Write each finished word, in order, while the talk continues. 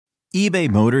eBay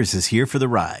Motors is here for the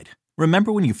ride.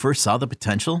 Remember when you first saw the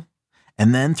potential?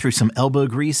 And then through some elbow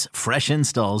grease, fresh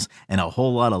installs, and a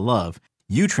whole lot of love,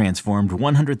 you transformed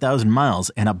 100,000 miles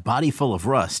and a body full of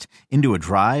rust into a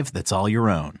drive that's all your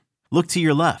own. Look to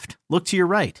your left. Look to your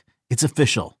right. It's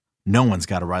official. No one's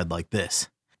got a ride like this.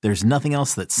 There's nothing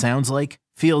else that sounds like,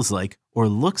 feels like, or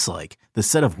looks like the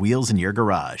set of wheels in your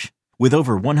garage. With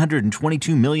over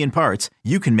 122 million parts,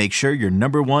 you can make sure your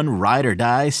number one ride or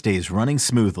die stays running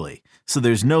smoothly. So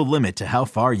there's no limit to how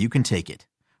far you can take it.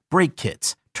 Brake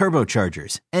kits,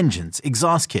 turbochargers, engines,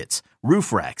 exhaust kits,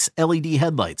 roof racks, LED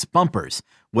headlights, bumpers,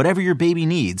 whatever your baby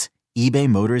needs, eBay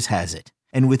Motors has it.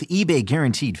 And with eBay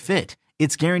Guaranteed Fit,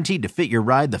 it's guaranteed to fit your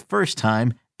ride the first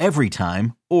time, every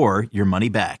time, or your money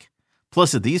back.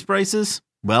 Plus at these prices,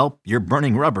 well, you're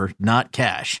burning rubber, not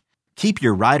cash. Keep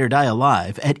your ride or die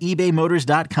alive at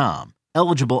ebaymotors.com.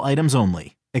 Eligible items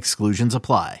only. Exclusions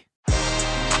apply.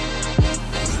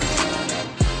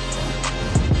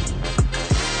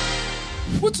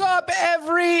 What's up,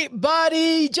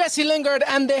 everybody? Jesse Lingard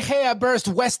and De Gea burst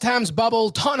West Ham's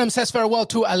bubble. Tottenham says farewell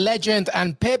to a legend,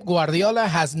 and Pep Guardiola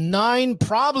has 9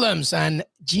 problems. And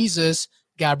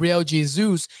Gabriel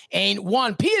Jesus ain't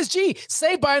one. PSG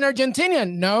saved by an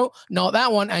Argentinian. No, not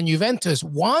that one. And Juventus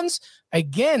once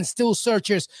again still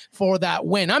searchers for that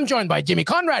win. I'm joined by Jimmy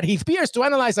Conrad, Heath Pierce, to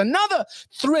analyze another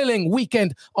thrilling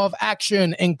weekend of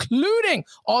action, including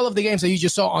all of the games that you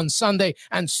just saw on Sunday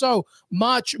and so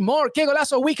much more. Que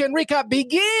Golazo Weekend Recap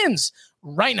begins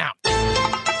right now.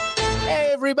 Hey,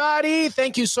 everybody.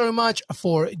 Thank you so much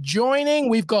for joining.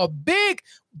 We've got big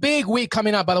week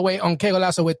coming up, by the way, on Que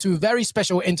Golazo with 2 very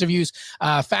special interviews.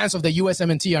 Fans of the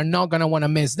USMNT are not going to want to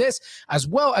miss this, as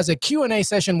well as a Q&A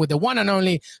session with the one and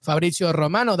only Fabrizio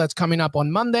Romano that's coming up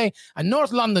on Monday, a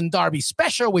North London derby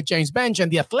special with James Bench and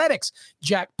the Athletics'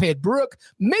 Jack Pitt-Brooke,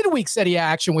 midweek Serie A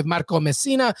action with Marco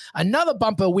Messina, another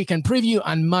bumper weekend preview,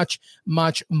 and much,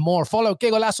 much more. Follow Que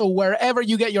Golazo wherever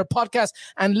you get your podcast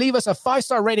and leave us a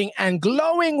 5-star rating and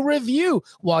glowing review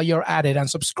while you're at it. And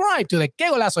subscribe to the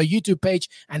Que Golazo YouTube page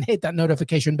and hit that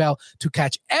notification bell to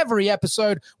catch every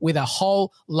episode with a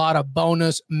whole lot of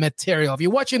bonus material. If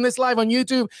you're watching this live on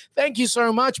YouTube, thank you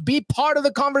so much. Be part of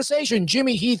the conversation.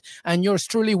 Jimmy, Heath, and yours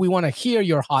truly, we want to hear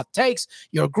your hot takes,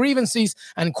 your grievances,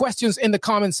 and questions in the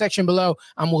comment section below,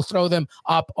 and we'll throw them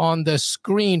up on the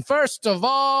screen. First of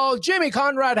all, Jimmy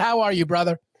Conrad, how are you,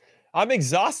 brother? I'm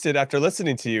exhausted after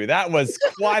listening to you. That was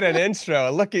quite an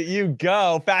intro. Look at you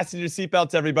go. Fasten your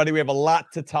seatbelts, everybody. We have a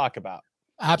lot to talk about.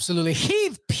 Absolutely.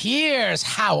 Heath Pierce,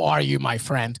 how are you, my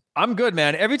friend? I'm good,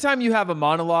 man. Every time you have a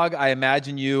monologue, I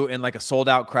imagine you in like a sold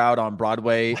out crowd on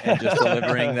Broadway and just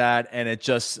delivering that. And it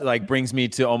just like brings me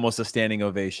to almost a standing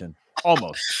ovation.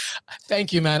 Almost.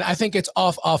 Thank you, man. I think it's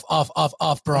off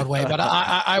Broadway, but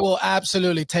I will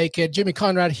absolutely take it. Jimmy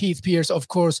Conrad, Heath Pierce, of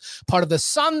course, part of the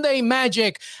Sunday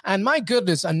Magic. And my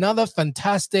goodness, another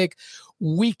fantastic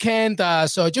weekend.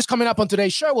 So just coming up on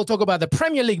today's show, we'll talk about the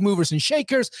Premier League movers and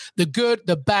shakers, the good,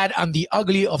 the bad, and the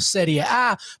ugly of Serie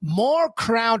A. More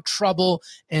crowd trouble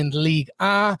in Ligue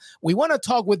 1. We want to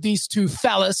talk with these 2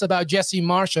 fellas about Jesse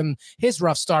Marsch and his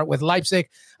rough start with Leipzig.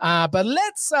 But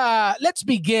let's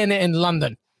begin in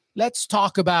London. Let's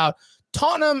talk about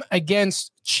Tottenham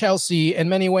against Chelsea. In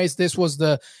many ways, this was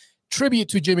the tribute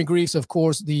to Jimmy Greaves, of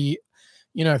course, the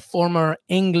former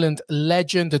England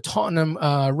legend, the Tottenham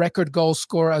record goal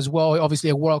scorer as well, obviously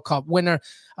a World Cup winner,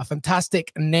 a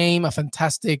fantastic name, a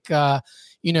fantastic,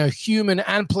 human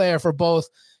and player for both,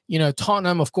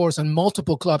 Tottenham, of course, and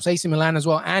multiple clubs, AC Milan as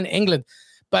well, and England.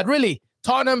 But really,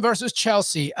 Tottenham versus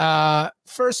Chelsea.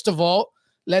 First of all,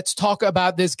 let's talk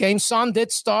about this game. Son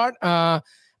did start,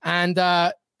 and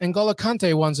N'Golo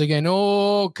Kante once again.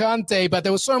 Oh, Kante, but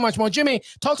there was so much more. Jimmy,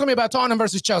 talk to me about Tottenham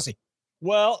versus Chelsea.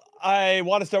 Well, I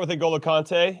want to start with N'Golo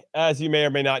Kante. As you may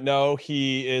or may not know,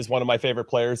 he is one of my favorite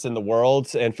players in the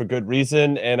world, and for good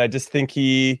reason. And I just think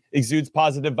he exudes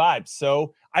positive vibes.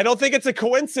 So I don't think it's a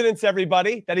coincidence,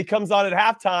 everybody, that he comes on at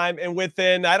halftime and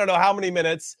within, I don't know how many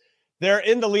minutes, they're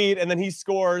in the lead, and then he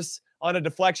scores on a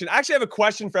deflection. I actually have a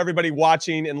question for everybody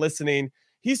watching and listening.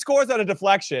 He scores on a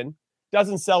deflection,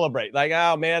 doesn't celebrate. Like,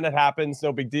 oh, man, that happens.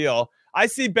 No big deal. I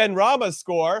see Ben Rama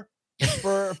score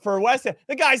for West Ham.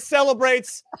 The guy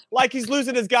celebrates like he's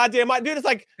losing his goddamn mind. Dude, it's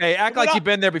like, hey, act like you've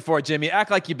been there before, Jimmy.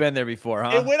 Act like you've been there before,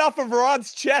 huh? It went off of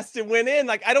Varane's chest and went in.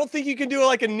 Like, I don't think you can do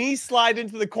like a knee slide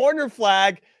into the corner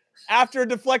flag after a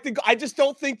deflected. I just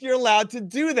don't think you're allowed to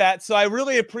do that. So I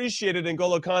really appreciated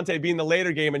N'Golo Kante being the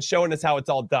later game and showing us how it's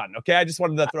all done. Okay, I just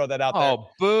wanted to throw that out there. Oh,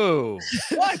 boo!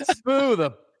 What? Boo!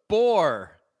 The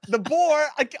boar. The boar,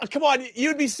 come on,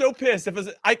 you'd be so pissed if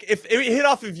it hit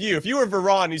off of you. If you were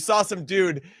Varane, you saw some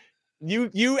dude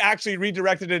You actually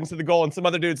redirected it into the goal, and some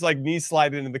other dude's like knee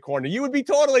sliding into the corner. You would be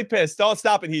totally pissed. Don't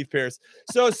stop it, Heath Pierce.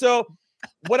 So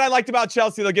what I liked about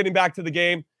Chelsea, though, getting back to the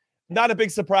game, not a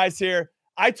big surprise here.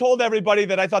 I told everybody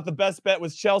that I thought the best bet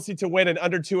was Chelsea to win in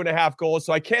under 2.5 goals.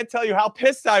 So I can't tell you how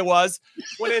pissed I was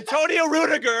when Antonio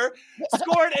Rudiger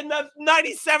scored in the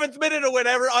 97th minute or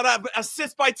whatever on an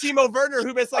assist by Timo Werner,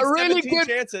 who missed like 17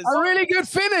 chances. A really good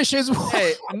finish as well.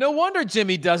 Hey, no wonder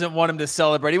Jimmy doesn't want him to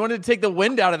celebrate. He wanted to take the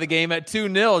wind out of the game at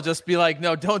 2-0. Just be like,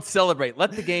 no, don't celebrate.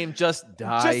 Let the game just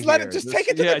die. Just take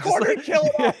it to the corner and kill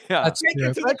it off. Take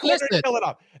it to the corner and kill it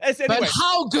off. Anyway, but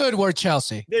how good were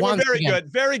Chelsea? They were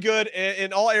very good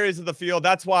in all areas of the field.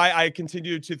 That's why I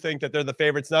continue to think that they're the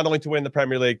favorites, not only to win the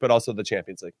Premier League, but also the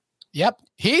Champions League. Yep.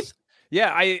 Heath?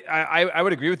 Yeah, I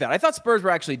would agree with that. I thought Spurs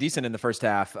were actually decent in the first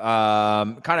half,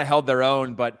 kind of held their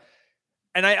own,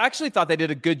 and I actually thought they did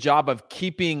a good job of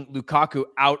keeping Lukaku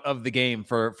out of the game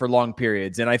for long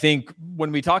periods. And I think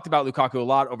when we talked about Lukaku a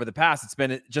lot over the past, it's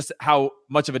been just how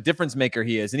much of a difference maker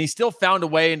he is. And he still found a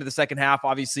way into the second half,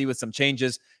 obviously with some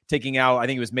changes, taking out, I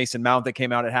think it was Mason Mount that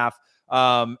came out at half.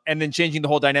 And then changing the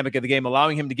whole dynamic of the game,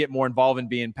 allowing him to get more involved and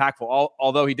be impactful.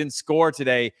 Although he didn't score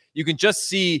today, you can just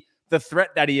see the threat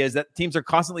that he is, that teams are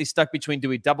constantly stuck between, do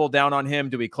we double down on him?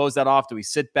 Do we close that off? Do we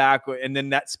sit back? And then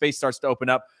that space starts to open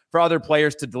up for other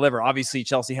players to deliver. Obviously,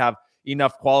 Chelsea have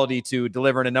enough quality to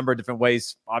deliver in a number of different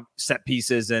ways, set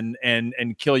pieces and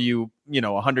kill you,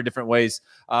 100 different ways.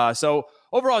 So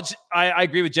overall, I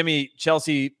agree with Jimmy.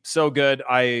 Chelsea, so good.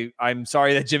 I'm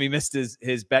sorry that Jimmy missed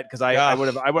his bet, because I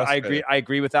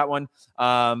agree with that one.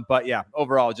 But yeah,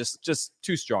 overall, just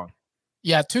too strong.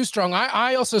 Yeah, too strong.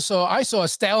 I also saw a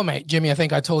stalemate, Jimmy. I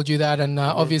think I told you that, and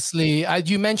obviously,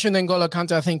 you mentioned N'Golo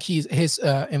Kante. I think his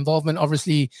involvement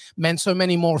obviously meant so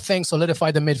many more things,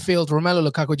 solidified the midfield. Romelu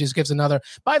Lukaku just gives another.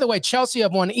 By the way, Chelsea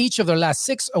have won each of their last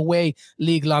 6 away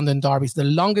League London derbies, the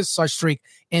longest such streak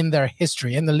in their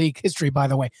history, in the league history, by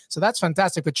the way. So that's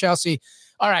fantastic for Chelsea.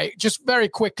 All right, just very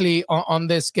quickly on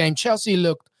this game, Chelsea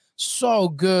looked so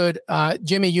good.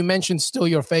 Jimmy, you mentioned still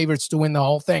your favorites to win the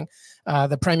whole thing.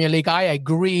 The Premier League. I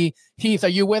agree. Heath, are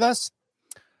you with us?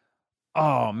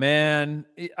 Oh man,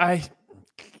 I'm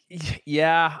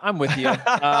with you.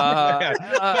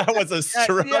 That was a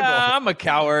struggle. Yeah, I'm a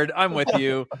coward. I'm with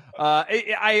you.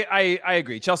 I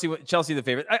agree. Chelsea the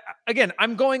favorite. Again,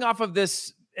 I'm going off of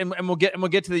this, and we'll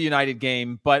get to the United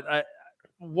game, but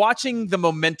watching the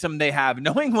momentum they have,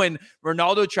 knowing when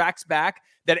Ronaldo tracks back,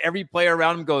 that every player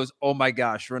around him goes, oh my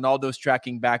gosh, Ronaldo's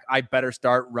tracking back. I better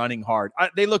start running hard.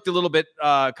 They looked a little bit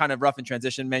kind of rough in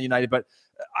transition, Man United, but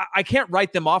I can't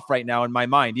write them off right now in my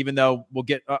mind, even though we'll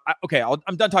get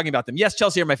I'm done talking about them. Yes,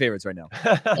 Chelsea are my favorites right now.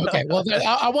 Okay, well,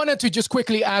 I wanted to just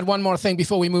quickly add one more thing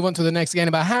before we move on to the next game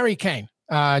about Harry Kane.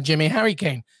 Jimmy, Harry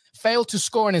Kane failed to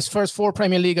score in his first 4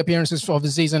 Premier League appearances of the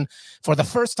season for the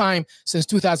first time since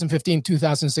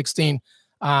 2015-2016.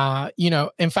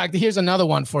 In fact, here's another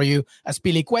one for you.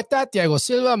 Azpilicueta, Thiago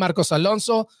Silva, Marcos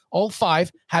Alonso, all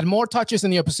 5 had more touches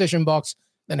in the opposition box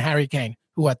than Harry Kane,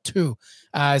 who had 2.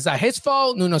 Is that his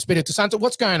fault? Nuno Espirito Santo?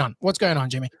 What's going on,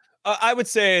 Jimmy? I would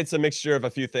say it's a mixture of a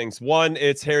few things. One,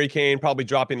 it's Harry Kane probably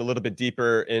dropping a little bit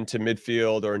deeper into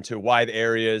midfield or into wide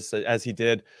areas, as he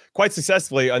did quite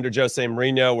successfully under Jose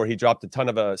Mourinho, where he dropped a ton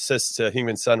of assists to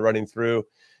Heung-min Son running through,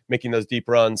 making those deep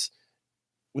runs.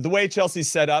 With the way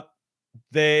Chelsea's set up,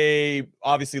 they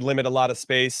obviously limit a lot of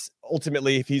space.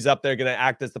 Ultimately, if he's up there going to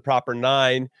act as the proper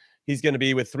 9, he's going to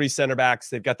be with 3 center backs.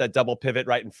 They've got that double pivot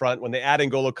right in front. When they add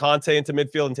N'Golo Kante into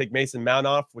midfield and take Mason Mount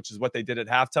off, which is what they did at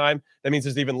halftime, that means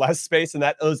there's even less space in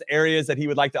those areas that he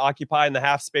would like to occupy in the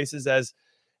half spaces, as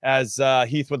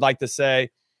Heath would like to say.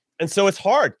 And so it's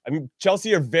hard. I mean,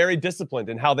 Chelsea are very disciplined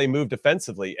in how they move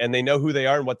defensively, and they know who they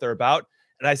are and what they're about.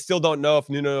 And I still don't know if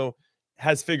Nuno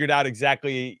has figured out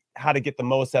exactly how to get the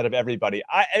most out of everybody.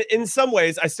 In some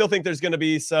ways, I still think there's going to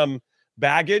be some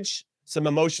baggage, some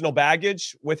emotional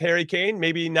baggage with Harry Kane,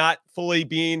 maybe not fully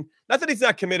being, not that he's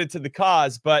not committed to the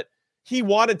cause, but he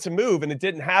wanted to move and it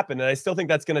didn't happen. And I still think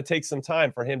that's going to take some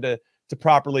time for him to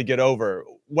properly get over.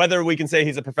 Whether we can say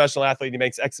he's a professional athlete, he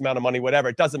makes X amount of money, whatever,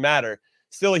 it doesn't matter.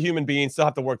 Still a human being, still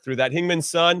have to work through that. Heung-min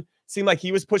Son seemed like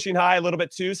he was pushing high a little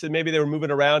bit too, so maybe they were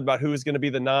moving around about who was going to be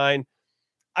the 9.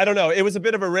 I don't know. It was a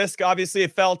bit of a risk. Obviously,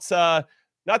 it felt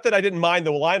not that I didn't mind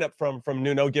the lineup from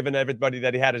Nuno, given everybody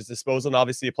that he had at his disposal, and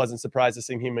obviously a pleasant surprise to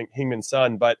seeing Heung-min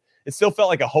Son, but it still felt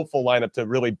like a hopeful lineup to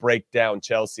really break down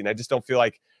Chelsea. And I just don't feel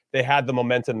like they had the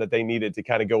momentum that they needed to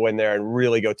kind of go in there and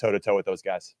really go toe-to-toe with those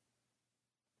guys.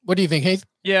 What do you think, Heath?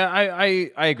 Yeah,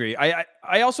 I agree. I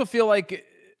also feel like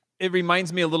it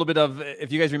reminds me a little bit of,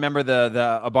 if you guys remember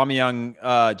the Aubameyang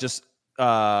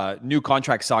new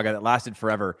contract saga that lasted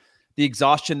forever. the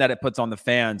exhaustion that it puts on the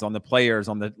fans, on the players,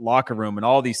 on the locker room, and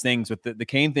all these things with the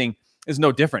Kane thing is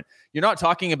no different. You're not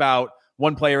talking about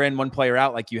one player in, one player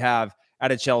out like you have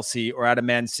at a Chelsea or at a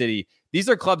Man City. These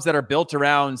are clubs that are built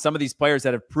around some of these players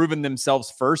that have proven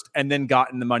themselves first and then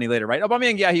gotten the money later, right?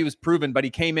 Aubameyang, yeah, he was proven, but he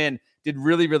came in, did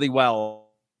really, really well.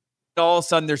 All of a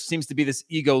sudden, there seems to be this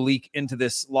ego leak into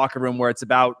this locker room where it's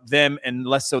about them and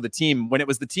less so the team, when it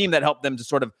was the team that helped them to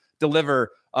sort of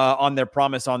deliver on their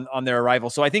promise on their arrival.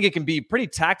 So I think it can be pretty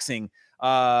taxing,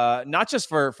 not just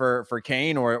for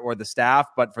Kane or the staff,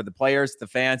 but for the players, the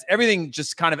fans. Everything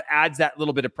just kind of adds that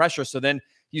little bit of pressure. So then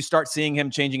you start seeing him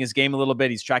changing his game a little bit.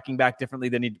 He's tracking back differently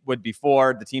than he would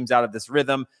before. The team's out of this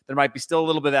rhythm. There might be still a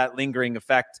little bit of that lingering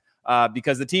effect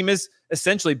because the team is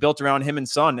essentially built around him and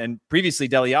Son, and previously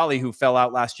Dele Alli, who fell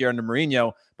out last year under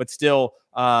Mourinho, but still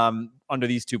under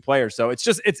these two players. So it's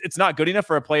just it's not good enough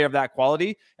for a player of that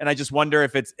quality. And I just wonder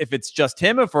if it's just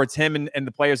him, or if it's him and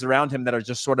the players around him that are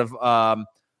just sort of a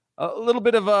little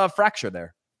bit of a fracture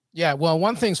there. Yeah, well,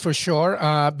 one thing's for sure.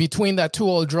 Between that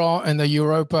 2-2 draw and the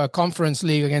Europa Conference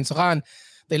League against Rennes,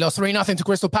 they lost 3-0 to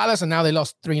Crystal Palace, and now they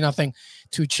lost 3-0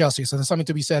 to Chelsea. So there's something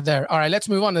to be said there. All right, let's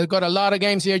move on. They've got a lot of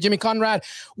games here. Jimmy Conrad,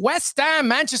 West Ham,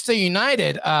 Manchester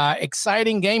United.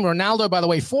 Exciting game. Ronaldo, by the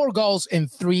way, 4 goals in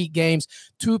 3 games,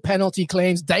 2 penalty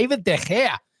claims. David De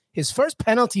Gea, his first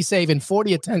penalty save in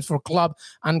 40 attempts for club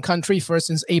and country, first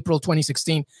since April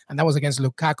 2016, and that was against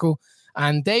Lukaku.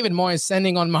 And David Moyes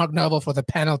sending on Mark Noble for the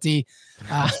penalty.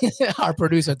 Our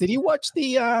producer, did you watch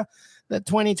the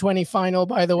 2020 final,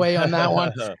 by the way, on that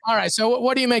one? All right, so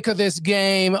what do you make of this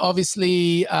game?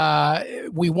 Obviously,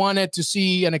 we wanted to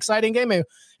see an exciting game.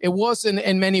 It was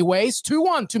in many ways.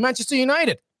 2-1 to Manchester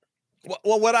United.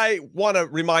 Well, what I want to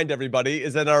remind everybody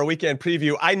is that in our weekend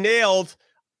preview, I nailed,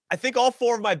 I think, all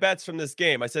 4 of my bets from this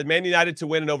game. I said Man United to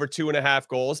win in over 2.5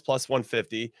 goals, plus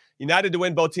 150. United to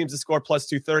win both teams to score, plus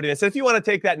 230. And I said, if you want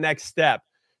to take that next step,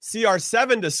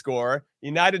 CR7 to score,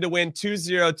 United to win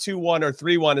 2-0, 2-1, or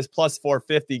 3-1 is plus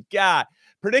 450. God,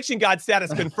 prediction god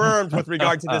status confirmed with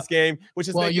regard to this game, which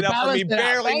is making up for me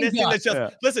barely missing the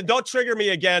just. Listen, don't trigger me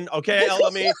again, okay,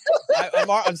 LME?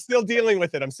 I'm still dealing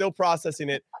with it. I'm still processing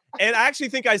it. And I actually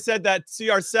think I said that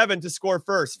CR7 to score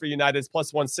first for United is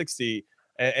plus 160.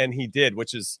 And he did,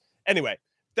 which is, anyway,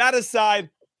 that aside,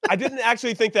 I didn't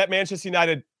actually think that Manchester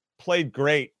United played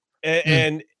great.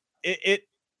 And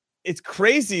it's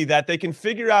crazy that they can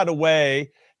figure out a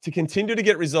way to continue to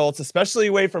get results, especially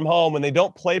away from home when they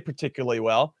don't play particularly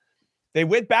well. They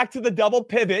went back to the double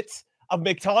pivots of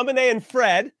McTominay and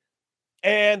Fred,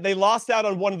 and they lost out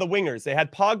on one of the wingers. They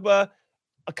had Pogba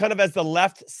kind of as the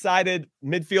left-sided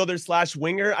midfielder /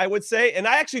 winger, I would say. And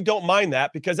I actually don't mind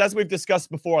that because, as we've discussed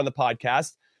before on the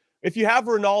podcast, if you have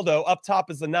Ronaldo up top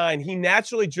as the 9, he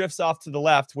naturally drifts off to the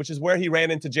left, which is where he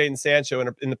ran into Jadon Sancho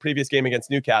in the previous game against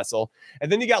Newcastle.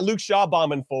 And then you got Luke Shaw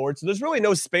bombing forward. So there's really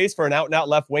no space for an out-and-out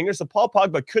left winger. So Paul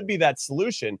Pogba could be that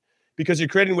solution because you're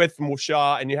creating width from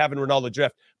Shaw and you're having Ronaldo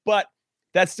drift. But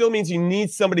that still means you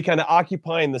need somebody kind of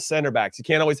occupying the center backs. You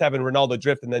can't always have Ronaldo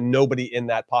drift and then nobody in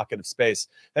that pocket of space.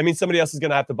 That means somebody else is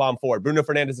going to have to bomb forward. Bruno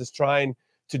Fernandes is trying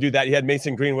to do that. You had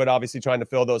Mason Greenwood obviously trying to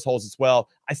fill those holes as well.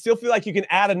 I still feel like you can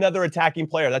add another attacking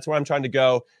player. That's where I'm trying to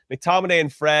go. McTominay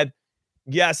and Fred,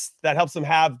 yes, that helps them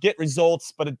get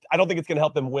results, but I don't think it's going to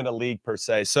help them win a league per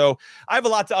se. So I have a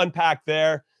lot to unpack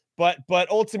there. But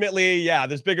ultimately, yeah,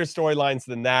 there's bigger storylines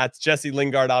than that. Jesse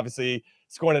Lingard obviously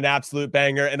scoring an absolute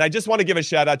banger. And I just want to give a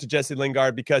shout out to Jesse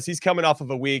Lingard because he's coming off of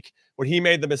a week where he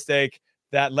made the mistake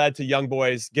that led to Young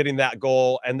Boys getting that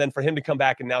goal. And then for him to come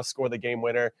back and now score the game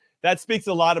winner, that speaks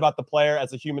a lot about the player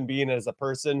as a human being and as a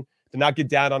person, to not get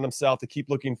down on himself, to keep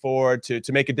looking forward, to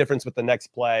make a difference with the next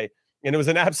play. And it was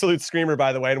an absolute screamer,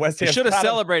 by the way. And West Ham should have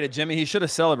celebrated, Jimmy. He should have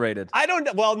celebrated. I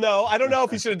don't know if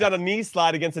he should have done a knee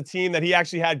slide against a team that he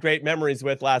actually had great memories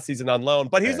with last season on loan.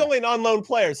 But he's only an on-loan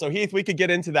player, so Heath, we could get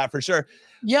into that for sure.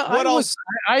 Yeah,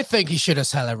 I think he should have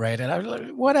celebrated.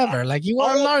 Whatever, like you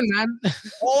are on loan, man.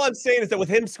 All I'm saying is that with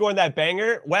him scoring that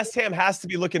banger, West Ham has to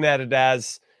be looking at it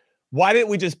as, why didn't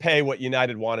we just pay what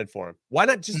United wanted for him? Why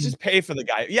not just pay for the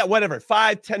guy? Yeah, whatever,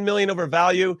 5-10 million over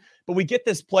value. But we get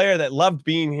this player that loved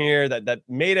being here, that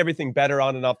made everything better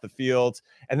on and off the field.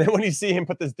 And then when you see him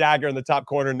put this dagger in the top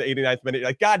corner in the 89th minute, you're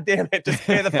like, God damn it, just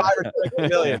pay the 5 or 6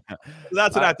 million. So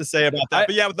that's what I have to say about that.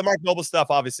 But yeah, with the Mark Noble stuff,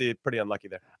 obviously pretty unlucky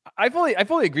there. I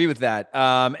fully agree with that.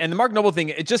 And the Mark Noble thing,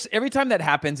 it just, every time that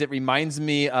happens, it reminds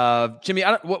me of Jimmy.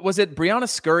 What was it? Brianna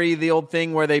Scurry, the old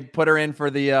thing where they put her in for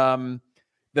the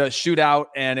the shootout,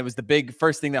 and it was the big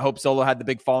first thing that Hope Solo had the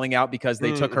big falling out because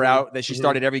they took her out, that she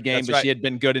started every game, but she had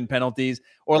been good in penalties,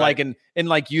 or like in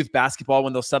like youth basketball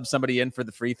when they'll sub somebody in for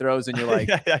the free throws and you're like,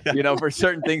 you know, for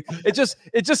certain things, it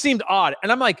just seemed odd.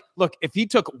 And I'm like, look, if he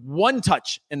took one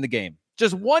touch in the game,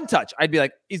 just one touch, I'd be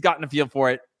like, he's gotten a feel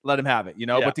for it. Let him have it, you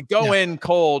know, but to go in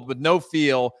cold with no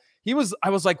feel, I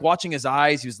was like watching his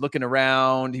eyes. He was looking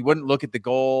around. He wouldn't look at the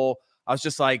goal. I was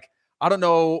just like, I don't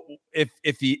know if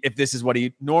this is what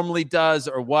he normally does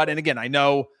or what. And again, I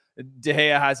know De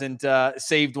Gea hasn't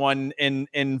saved one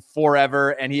in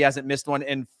forever, and he hasn't missed one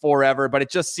in forever. But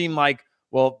it just seemed like,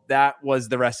 well, that was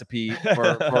the recipe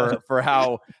for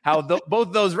how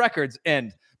both those records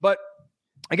end. But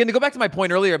again, to go back to my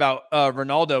point earlier about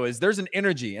Ronaldo, is there's an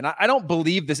energy, and I don't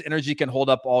believe this energy can hold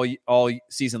up all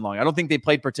season long. I don't think they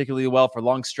played particularly well for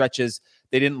long stretches.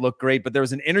 They didn't look great, but there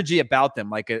was an energy about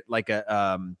them, like a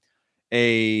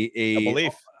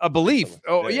belief.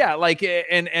 Oh yeah. Like,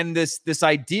 and this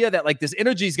idea that like this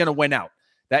energy is going to win out.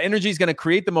 That energy is going to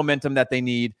create the momentum that they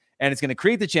need, and it's going to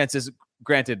create the chances.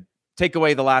 Granted, take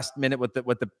away the last minute with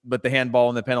the handball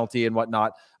and the penalty and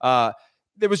whatnot.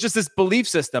 There was just this belief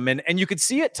system, and you could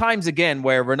see at times again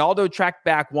where Ronaldo tracked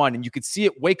back one, and you could see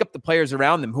it wake up the players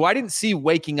around them, who I didn't see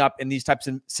waking up in these types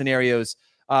of scenarios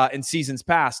in seasons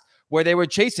past, where they were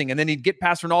chasing, and then he'd get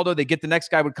past Ronaldo, they'd get the next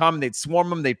guy would come, and they'd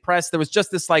swarm him, they'd press. There was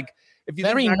just this like, if you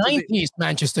very 90s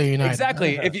Manchester United.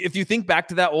 Exactly. If you think back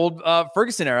to that old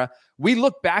Ferguson era, we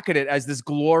look back at it as this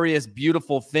glorious,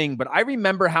 beautiful thing. But I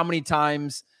remember how many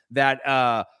times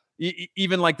that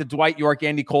even like the Dwight York,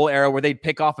 Andy Cole era, where they'd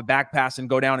pick off a back pass and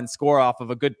go down and score off of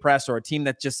a good press, or a team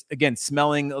that just, again,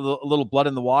 smelling a little blood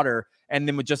in the water, and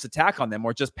then would just attack on them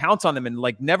or just pounce on them and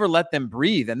like never let them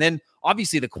breathe. And then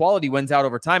obviously the quality wins out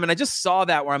over time. And I just saw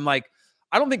that where I'm like,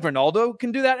 I don't think Ronaldo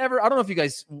can do that ever. I don't know if you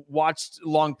guys watched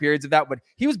long periods of that, but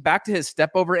he was back to his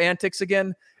step over antics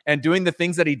again and doing the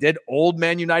things that he did old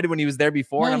Man United when he was there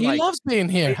before. Yeah, and he loves being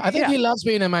here. I think he loves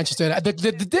being in Manchester.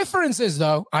 The difference is,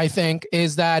 though, I think,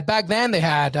 is that back then they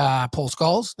had Paul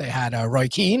Scholes, they had Roy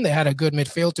Keane, they had a good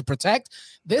midfield to protect.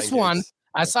 This one,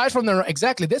 aside from the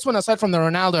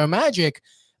Ronaldo magic,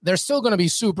 they're still going to be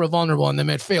super vulnerable in the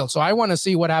midfield. So I want to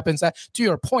see what happens, to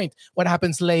your point, what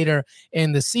happens later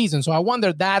in the season. So I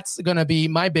wonder, that's going to be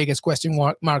my biggest question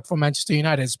mark for Manchester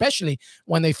United, especially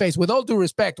when they face, with all due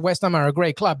respect, West Ham are a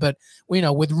great club, but we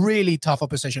know with really tough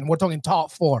opposition. We're talking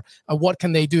top four. What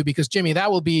can they do? Because, Jimmy, that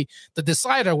will be the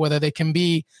decider whether they can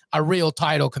be a real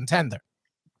title contender.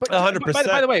 But 100%.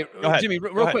 By the way, Jimmy,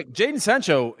 real quick, Jadon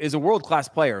Sancho is a world-class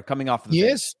player coming off of the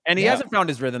bench. And he hasn't found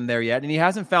his rhythm there yet, and he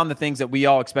hasn't found the things that we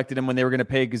all expected him when they were going to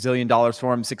pay $1 gazillion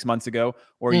for him 6 months ago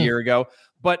or a year ago.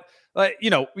 But,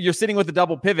 you're sitting with a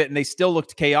double pivot, and they still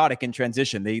looked chaotic in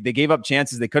transition. They gave up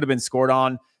chances. They could have been scored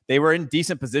on. They were in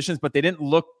decent positions, but they didn't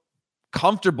look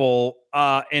comfortable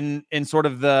in sort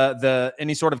of the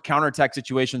any sort of counterattack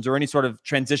situations or any sort of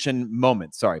transition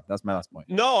moments. Sorry, that's my last point.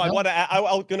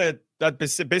 That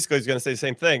basically is going to say the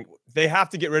same thing. They have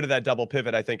to get rid of that double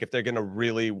pivot, I think, if they're going to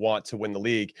really want to win the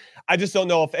league. I just don't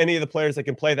know if any of the players that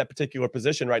can play that particular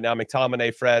position right now,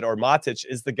 McTominay, Fred, or Matic,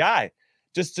 is the guy.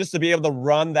 Just to be able to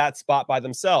run that spot by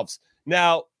themselves.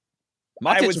 Now,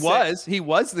 Matic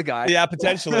was the guy. Yeah,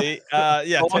 potentially.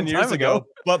 10 years ago.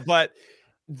 But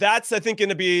that's, I think, going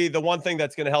to be the one thing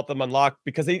that's going to help them unlock,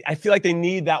 because I feel like they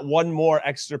need that one more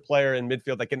extra player in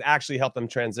midfield that can actually help them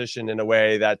transition in a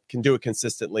way that can do it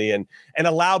consistently and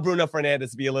allow Bruno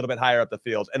Fernandes to be a little bit higher up the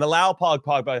field and allow Paul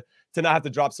Pogba to not have to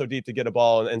drop so deep to get a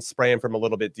ball and spray him from a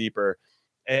little bit deeper.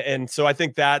 And so I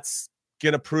think that's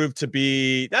going to prove to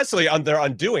be not necessarily their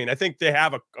undoing. I think they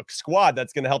have a squad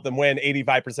that's going to help them win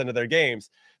 85% of their games.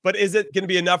 But is it going to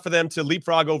be enough for them to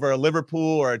leapfrog over a Liverpool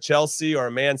or a Chelsea or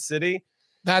a Man City?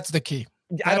 That's the key.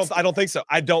 I don't think so.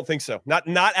 I don't think so. Not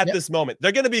at this moment.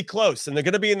 They're going to be close and they're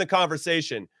going to be in the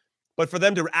conversation. But for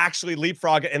them to actually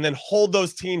leapfrog it and then hold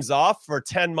those teams off for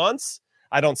 10 months,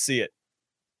 I don't see it.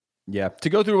 Yeah. To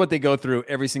go through what they go through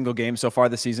every single game so far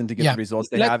this season to get the results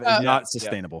they have is not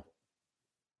sustainable.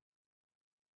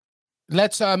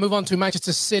 Let's move on to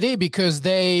Manchester City, because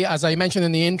they, as I mentioned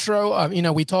in the intro,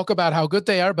 we talk about how good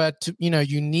they are, but,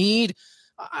 you need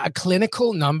a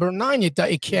clinical number 9.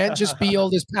 It can't just be all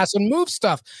this pass and move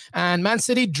stuff. And Man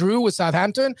City drew with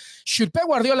Southampton. Should Pep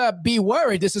Guardiola be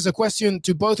worried? This is a question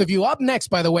to both of you. Up next,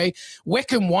 by the way,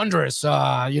 Wycombe Wanderers.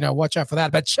 Watch out for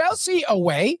that. But Chelsea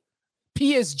away,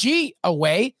 PSG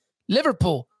away,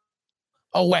 Liverpool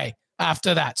away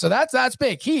after that. So that's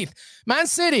big. Heath, Man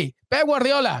City, Pep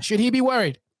Guardiola, should he be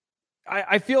worried?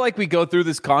 I feel like we go through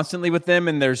this constantly with them,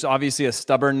 and there's obviously a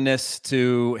stubbornness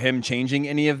to him changing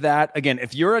any of that. Again,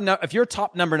 if you're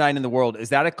top number 9 in the world, is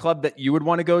that a club that you would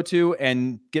want to go to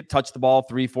and get touch the ball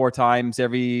 3-4 times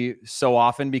every so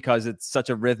often because it's such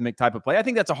a rhythmic type of play? I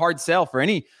think that's a hard sell for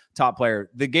any top player.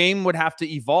 The game would have to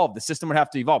evolve. The system would have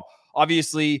to evolve.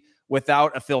 Obviously,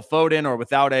 without a Phil Foden or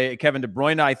without a Kevin De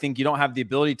Bruyne, I think you don't have the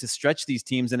ability to stretch these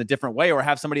teams in a different way or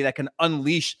have somebody that can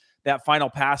unleash that final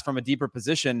pass from a deeper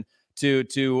position to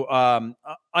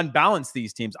unbalance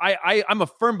these teams. I'm a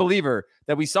firm believer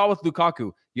that we saw with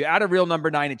Lukaku. You add a real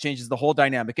number 9, it changes the whole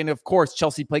dynamic. And of course,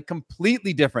 Chelsea played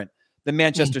completely different than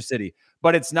Manchester City.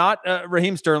 But it's not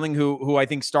Raheem Sterling, who I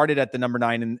think started at the number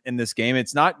 9 in this game.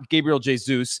 It's not Gabriel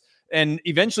Jesus. And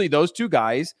eventually those two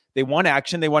guys, they want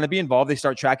action. They want to be involved. They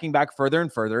start tracking back further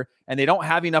and further, and they don't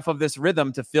have enough of this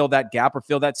rhythm to fill that gap or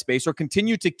fill that space or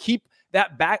continue to keep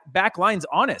that back lines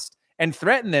honest and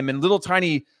threaten them in little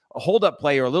tiny hold-up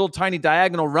play or little tiny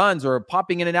diagonal runs or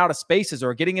popping in and out of spaces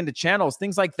or getting into channels,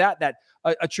 things like that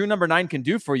a true number 9 can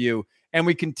do for you. And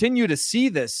we continue to see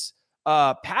this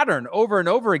pattern over and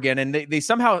over again. And they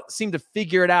somehow seem to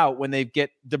figure it out when they get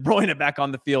De Bruyne back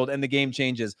on the field and the game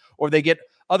changes, or they get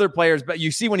other players. But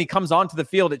you see when he comes onto the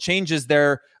field, it changes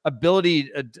their ability,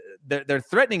 their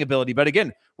threatening ability. But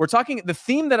again, we're talking the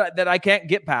theme that I can't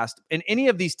get past in any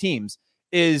of these teams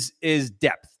is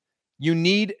depth. You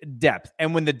need depth.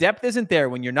 And when the depth isn't there,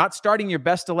 when you're not starting your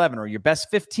best 11 or your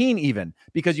best 15 even,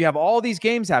 because you have all these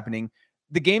games happening,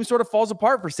 the game sort of falls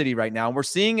apart for City right now. And we're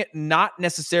seeing it not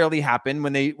necessarily happen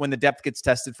when the depth gets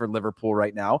tested for Liverpool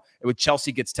right now. When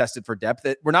Chelsea gets tested for depth,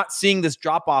 we're not seeing this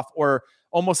drop off or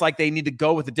almost like they need to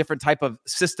go with a different type of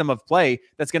system of play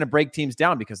that's going to break teams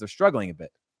down because they're struggling a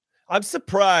bit. I'm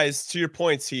surprised, to your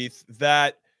points, Heath,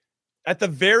 that at the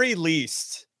very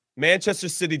least, Manchester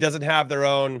City doesn't have their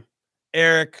own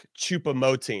Eric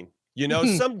Choupo-Moting,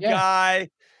 some guy,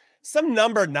 some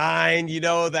number 9,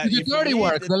 that the dirty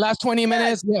work, the last 20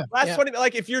 minutes. Yeah. 20,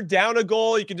 like if you're down a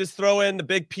goal, you can just throw in the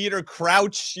big Peter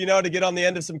Crouch, to get on the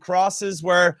end of some crosses,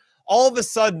 where all of a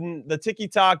sudden the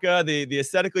tiki-taka, the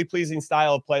aesthetically pleasing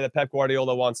style of play that Pep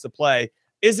Guardiola wants to play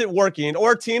isn't working,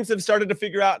 or teams have started to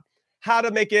figure out how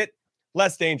to make it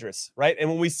less dangerous, right? And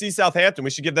when we see Southampton,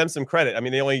 we should give them some credit. I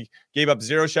mean, they only gave up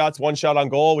 0 shots, 1 shot on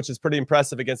goal, which is pretty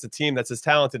impressive against a team that's as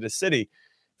talented as City.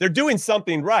 They're doing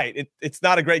something right. It's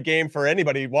not a great game for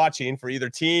anybody watching, for either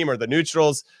team or the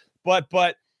neutrals,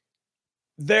 but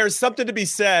there's something to be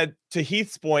said, to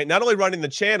Heath's point, not only running the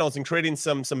channels and creating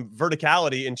some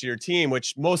verticality into your team,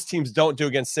 which most teams don't do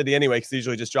against City anyway, because they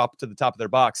usually just drop to the top of their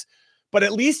box, but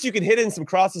at least you can hit in some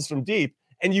crosses from deep.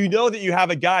 And you know that you have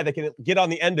a guy that can get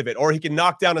on the end of it, or he can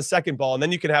knock down a second ball, and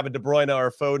then you can have a De Bruyne or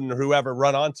a Foden or whoever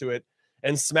run onto it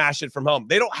and smash it from home.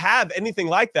 They don't have anything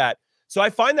like that. So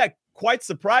I find that quite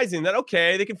surprising that,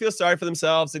 okay, they can feel sorry for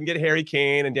themselves and get Harry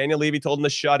Kane, and Daniel Levy told them to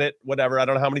shut it, whatever. I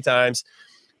don't know how many times.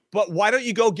 But why don't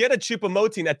you go get a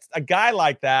Choupo-Moting, a guy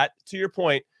like that, to your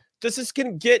point, just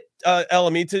can get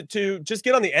LME to just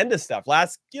get on the end of stuff.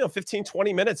 Last 15,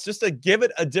 20 minutes, just to give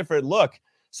it a different look,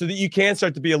 so that you can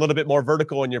start to be a little bit more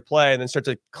vertical in your play and then start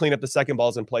to clean up the second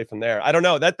balls and play from there. I don't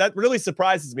know. That really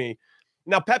surprises me.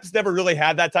 Now, Pep's never really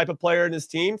had that type of player in his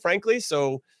team, frankly.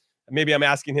 So maybe I'm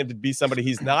asking him to be somebody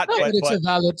he's not. No, but it's a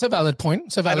valid point.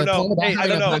 It's a valid point. I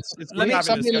don't know.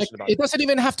 It doesn't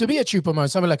even have to be a Choupo-Moting,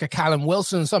 somebody like a Callum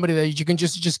Wilson, somebody that you can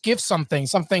just give something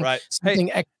right.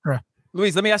 Extra.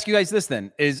 Luis, let me ask you guys this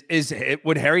then.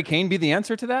 Would Harry Kane be the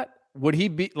answer to that? Would he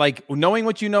be, like, knowing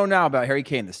what you know now about Harry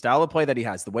Kane, the style of play that he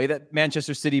has, the way that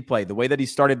Manchester City played, the way that he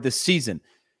started this season,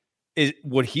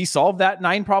 would he solve that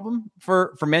 9 problem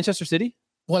for Manchester City?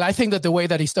 Well, I think that the way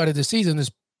that he started the season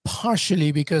is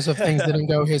partially because of things that didn't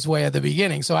go his way at the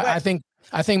beginning. So I think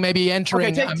maybe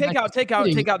entering. Okay,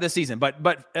 take out this season.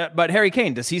 But Harry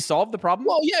Kane, does he solve the problem?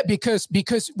 Well, yeah, because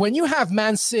when you have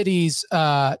Man City's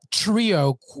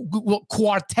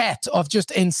quartet of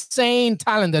just insane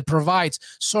talent that provides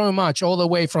so much, all the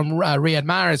way from Riyad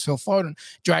Mahrez, Phil Foden,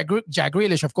 Jack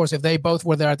Grealish, of course, if they both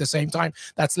were there at the same time,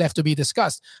 that's left to be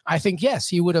discussed. I think yes,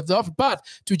 he would have done. But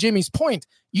to Jimmy's point,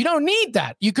 you don't need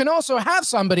that. You can also have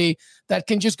somebody that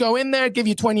can just go in there, give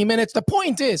you 20 minutes. The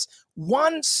point is,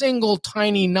 one single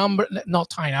tiny number, not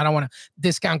tiny, I don't want to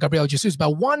discount Gabriel Jesus,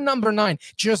 but one number 9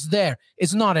 just there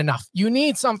is not enough. You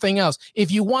need something else if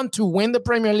you want to win the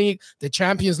Premier League, the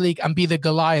Champions League, and be the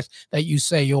Goliath that you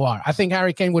say you are. I think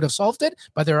Harry Kane would have solved it,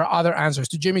 but there are other answers.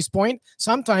 To Jimmy's point,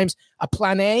 sometimes a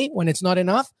plan A, when it's not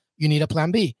enough, you need a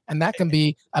plan B, and that can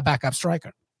be a backup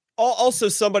striker. Also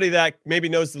somebody that maybe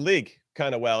knows the league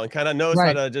kind of well and kind of knows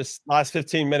how to just last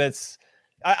 15 minutes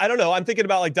I don't know. I'm thinking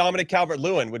about like Dominic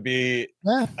Calvert-Lewin would be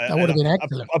that would have been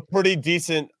excellent. A pretty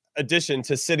decent addition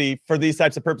to City for these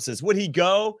types of purposes. Would he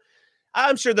go?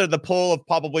 I'm sure that the pull of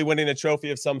probably winning a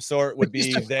trophy of some sort would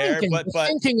be there. But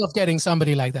thinking of getting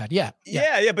somebody like that. Yeah.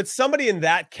 But somebody in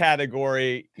that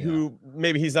category who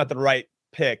maybe he's not the right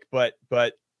pick, but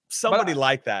somebody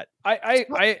like that.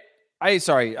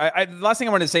 Sorry. The last thing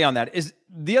I want to say on that is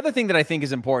the other thing that I think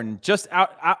is important, just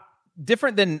out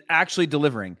different than actually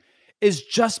delivering, is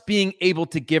just being able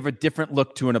to give a different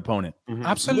look to an opponent. Mm-hmm.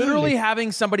 Absolutely. Literally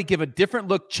having somebody give a different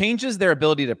look changes their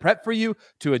ability to prep for you,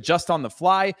 to adjust on the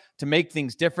fly, to make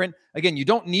things different. Again, you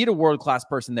don't need a world-class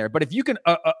person there, but if you can,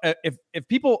 if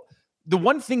people, the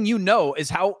one thing you know is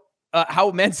how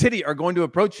Man City are going to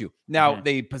approach you. Now,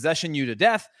 they possession you to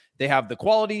death. They have the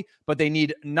quality, but they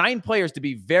need 9 players to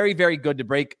be very, very good to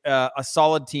break a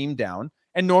solid team down.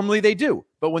 And normally they do.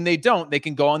 But when they don't, they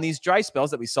can go on these dry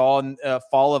spells that we saw in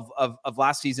fall of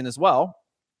last season as well,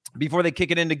 before they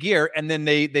kick it into gear. And then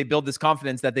they build this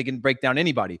confidence that they can break down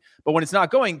anybody. But when it's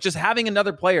not going, just having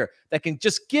another player that can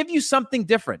just give you something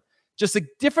different, just a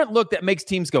different look that makes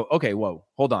teams go, okay, whoa,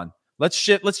 hold on. Let's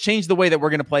change the way that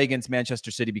we're going to play against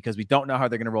Manchester City because we don't know how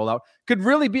they're going to roll out. Could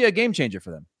really be a game changer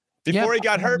for them. Before he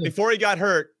got hurt,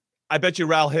 I bet you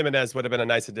Raul Jimenez would have been a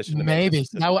nice addition to maybe.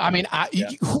 Now, I mean,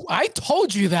 I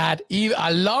told you that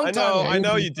a long time ago. I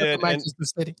know you did. Manchester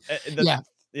City.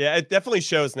 Yeah, it definitely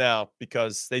shows now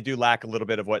because they do lack a little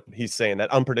bit of what he's saying,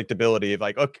 that unpredictability of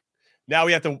like, okay, now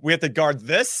we have to guard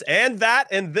this and that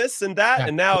and this and that,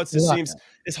 and now it just seems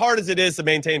as hard as it is to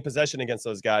maintain possession against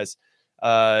those guys.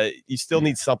 You still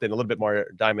need something, a little bit more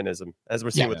dynamism, as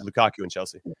we're seeing with Lukaku and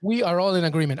Chelsea. We are all in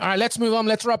agreement. All right, let's move on.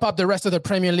 Let's wrap up the rest of the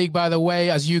Premier League, by the way.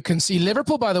 As you can see,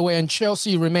 Liverpool, by the way, and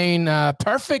Chelsea remain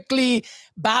perfectly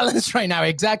balanced right now.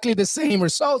 Exactly the same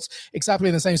results,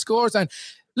 exactly the same scores. And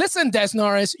listen, Des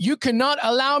Norris, you cannot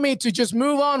allow me to just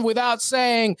move on without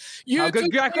saying you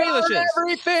good Jack Grealish is.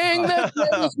 Everything that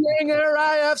winger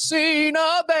I have seen.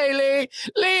 Oh, Bailey,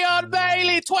 Leon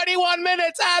Bailey, 21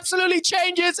 minutes, absolutely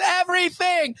changes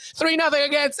everything. 3-0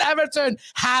 against Everton.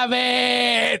 Have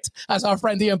it, as our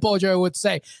friend Ian Polger would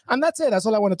say. And that's it. That's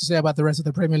all I wanted to say about the rest of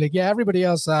the Premier League. Yeah, everybody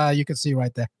else you can see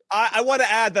right there. I want to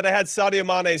add that I had Sadio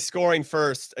Mane scoring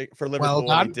first for Liverpool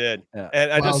when he did. Yeah.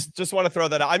 And I just want to throw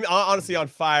that out. I'm honestly on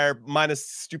fire, minus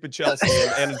stupid Chelsea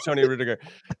and Antonio Rudiger.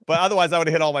 But otherwise, I would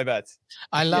have hit all my bets.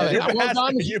 I love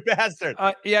it. You bastard.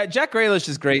 Jack Grealish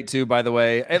is great too, by the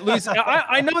way. At least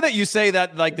I know that you say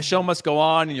that like the show must go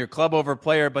on and you're club over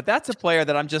player, but that's a player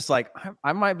that I'm just like,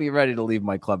 I might be ready to leave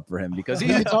my club for him because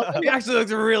he actually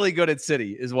looks really good at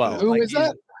City as well. Who is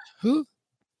that? Who?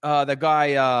 The guy,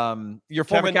 your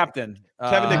former captain,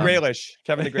 Kevin De Grealish.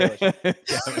 Kevin De Grealish. Kevin De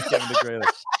Grealish.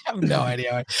 I have no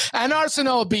idea. And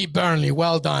Arsenal beat Burnley.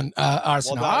 Well done,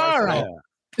 Arsenal. All right.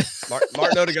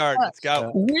 Martin Odegaard, let's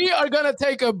go. We are going to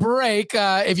take a break.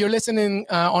 If you're listening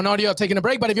on audio, taking a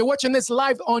break. But if you're watching this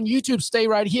live on YouTube, stay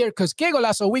right here because Que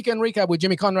Golazo Weekend Recap with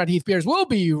Jimmy Conrad, Heath Pierce. We'll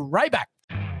be right back.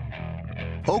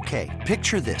 Okay,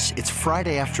 picture this. It's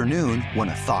Friday afternoon when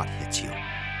a thought hits you.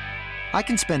 I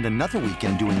can spend another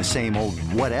weekend doing the same old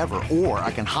whatever, or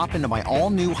I can hop into my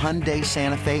all-new Hyundai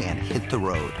Santa Fe and hit the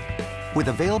road. With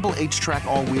available H-Track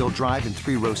all-wheel drive and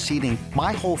 3-row seating,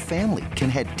 my whole family can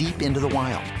head deep into the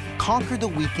wild. Conquer the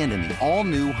weekend in the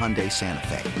all-new Hyundai Santa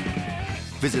Fe.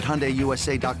 Visit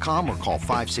HyundaiUSA.com or call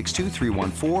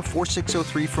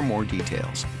 562-314-4603 for more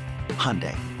details.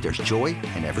 Hyundai, there's joy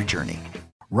in every journey.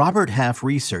 Robert Half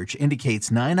research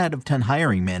indicates 9 out of 10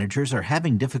 hiring managers are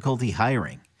having difficulty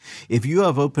hiring. If you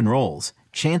have open roles,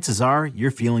 chances are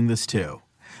you're feeling this too.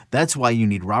 That's why you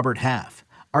need Robert Half.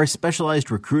 Our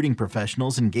specialized recruiting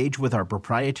professionals engage with our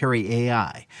proprietary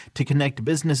AI to connect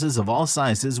businesses of all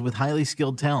sizes with highly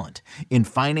skilled talent in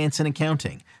finance and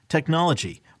accounting,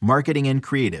 technology, marketing and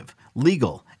creative,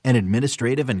 legal, and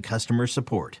administrative and customer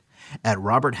support. At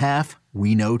Robert Half,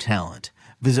 we know talent.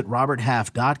 Visit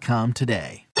roberthalf.com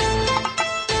today.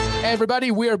 Hey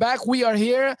everybody, we are back. We are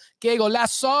here. Que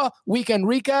Golazo Weekend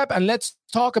Recap, and let's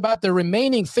talk about the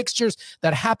remaining fixtures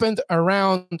that happened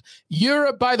around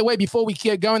Europe. By the way, before we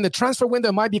get going, the transfer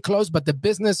window might be closed, but the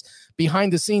business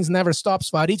behind the scenes never stops.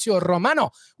 Fabrizio Romano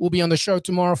will be on the show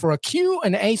tomorrow for a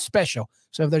Q&A special.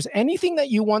 So if there's anything that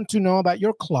you want to know about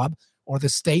your club or the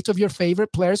state of your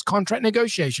favorite players' contract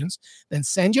negotiations, then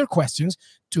send your questions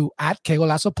to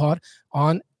 @QueGolazoPod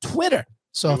on Twitter.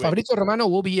 So Fabrizio Romano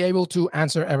will be able to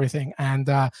answer everything. And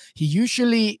he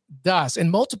usually does in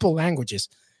multiple languages,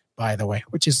 by the way,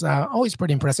 which is always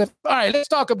pretty impressive. All right, let's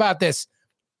talk about this.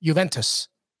 Juventus,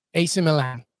 AC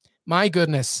Milan. My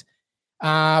goodness.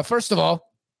 First of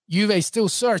all, Juve still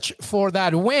search for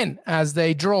that win as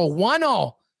they draw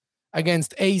 1-0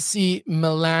 against AC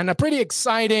Milan. A pretty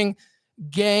exciting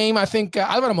game. I think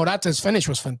Alvaro Morata's finish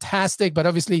was fantastic, but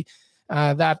obviously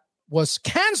that was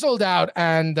canceled out,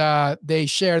 and they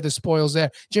share the spoils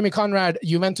there. Jimmy Conrad,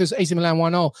 Juventus, AC Milan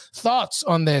 1-0. Thoughts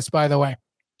on this, by the way?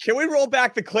 Can we roll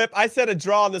back the clip? I said a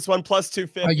draw on this one, plus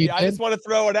 250. I just want to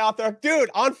throw it out there.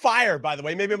 Dude, on fire, by the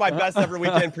way. Maybe my best ever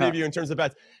weekend preview in terms of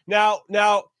bets. Now,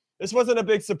 this wasn't a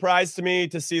big surprise to me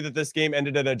to see that this game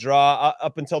ended in a draw.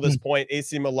 Up until this point,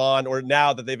 AC Milan, or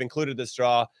now that they've included this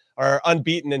draw, are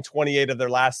unbeaten in 28 of their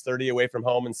last 30 away from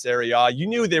home in Serie A. You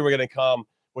knew they were going to come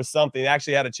with something. They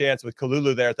actually had a chance with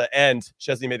Kalulu there at the end.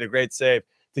 Szczesny made a great save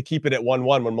to keep it at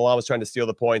 1-1 when Milan was trying to steal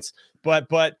the points.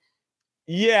 But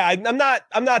yeah,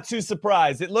 I'm not too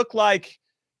surprised. It looked like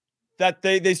that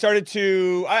they started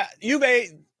to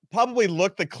Juve probably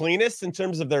looked the cleanest in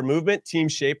terms of their movement, team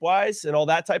shape-wise, and all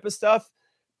that type of stuff.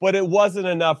 But it wasn't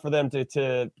enough for them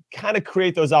to kind of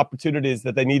create those opportunities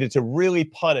that they needed to really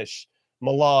punish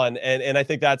Milan. And I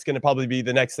think that's going to probably be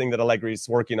the next thing that Allegri's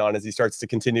working on as he starts to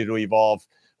continue to evolve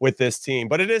with this team.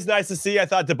 But it is nice to see. I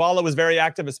thought Dybala was very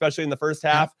active, especially in the first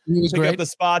half. He was picking great. up the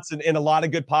spots in a lot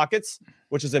of good pockets,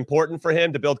 which is important for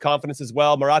him to build confidence as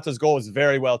well. Morata's goal was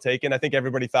very well taken. I think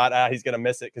everybody thought, he's going to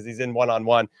miss it because he's in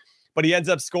one-on-one. But he ends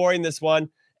up scoring this one.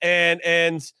 And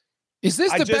is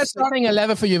this the best starting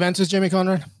 11 for Juventus, Jimmy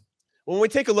Conrad? When we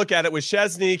take a look at it with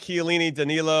Szczesny, Chiellini,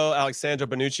 Danilo, Alexandro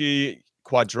Bonucci,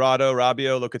 Cuadrado,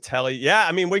 Rabiot, Locatelli. Yeah,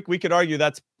 I mean, we could argue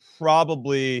that's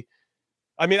probably...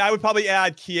 I mean, I would probably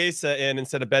add Chiesa in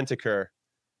instead of Bentancur.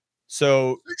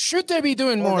 So should they be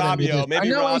doing more? Rabiot, maybe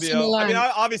Rabiot. I mean,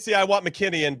 obviously, I want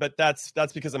McKinney in, but that's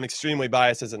because I'm extremely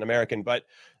biased as an American. But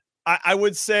I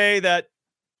would say that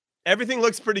everything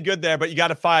looks pretty good there, but you got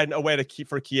to find a way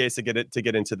for Chiesa to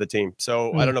get into the team.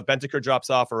 So I don't know if Bentancur drops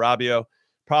off or Rabiot.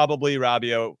 Probably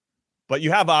Rabiot. But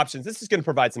you have options. This is going to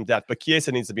provide some depth, but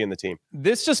Chiesa needs to be in the team.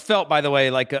 This just felt, by the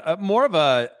way, like a more of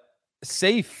a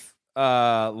safe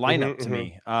lineup to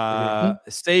me.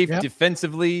 Safe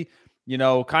defensively,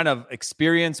 kind of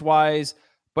experience wise,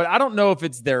 but I don't know if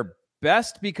it's their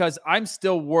best because I'm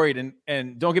still worried.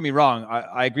 And don't get me wrong,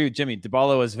 I agree with Jimmy.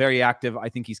 Dybala is very active. I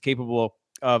think he's capable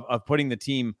of putting the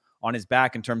team on his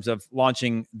back in terms of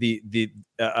launching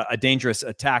a dangerous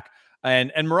attack.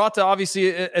 And Morata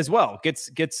obviously as well gets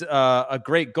a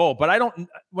great goal. But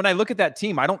when I look at that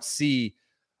team, I don't see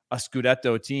a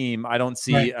Scudetto team. I don't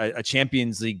see a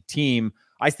Champions League team.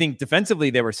 I think defensively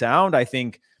they were sound. I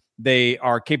think they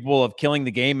are capable of killing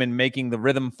the game and making the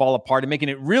rhythm fall apart and making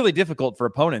it really difficult for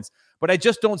opponents. But I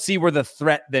just don't see where the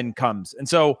threat then comes. And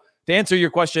so to answer your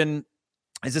question,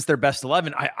 is this their best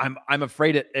 11? I'm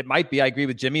afraid it might be. I agree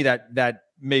with Jimmy that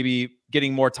maybe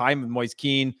getting more time with Moise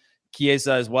Kean,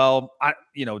 Chiesa as well.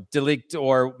 De Ligt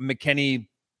or McKennie,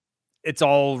 it's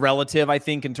all relative, I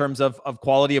think, in terms of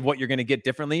quality of what you're going to get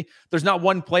differently. There's not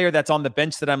one player that's on the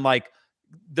bench that I'm like,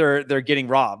 they're getting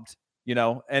robbed,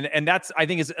 and that's, I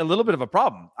think, is a little bit of a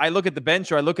problem. I look at the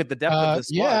bench or I look at the depth of the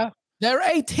squad. Yeah, they're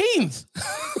 18th.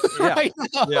 Right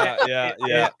now.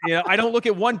 Yeah. I don't look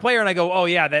at one player and I go, oh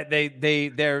yeah, they've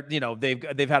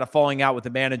had a falling out with the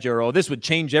manager, or this would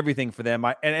change everything for them.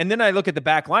 And then I look at the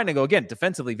back line and go, again,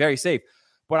 defensively, very safe.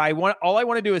 But all I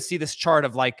want to do is see this chart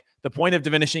of like the point of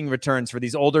diminishing returns for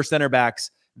these older center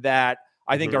backs that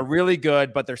I think are really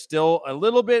good, but they're still a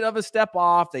little bit of a step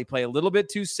off. They play a little bit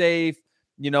too safe.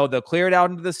 They'll clear it out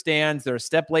into the stands. They're a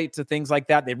step late to things like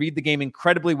that. They read the game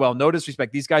incredibly well. No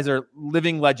disrespect. These guys are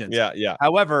living legends. Yeah.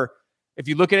 However, if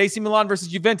you look at AC Milan versus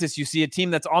Juventus, you see a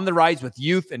team that's on the rise with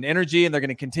youth and energy, and they're going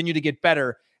to continue to get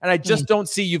better. And I just don't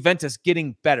see Juventus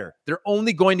getting better. They're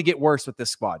only going to get worse with this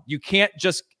squad. You can't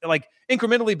just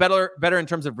incrementally better in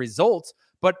terms of results,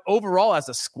 but overall as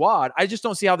a squad, I just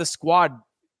don't see how this squad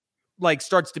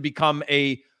starts to become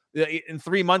in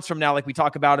 3 months from now, like we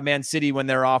talk about a Man City when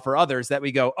they're off, or others that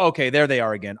we go, okay, there they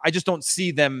are again. I just don't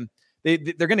see them. They're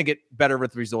going to get better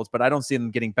with results, but I don't see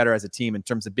them getting better as a team in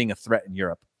terms of being a threat in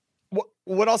Europe.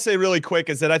 What I'll say really quick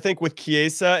is that I think with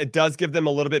Chiesa, it does give them a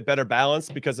little bit better balance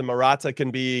because Morata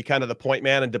can be kind of the point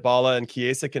man, and Dybala and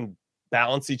Chiesa can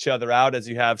balance each other out as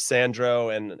you have Sandro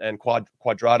and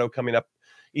Cuadrado coming up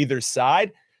either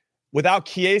side. Without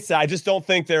Chiesa, I just don't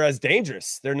think they're as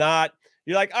dangerous. They're not.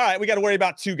 You're like, all right, we got to worry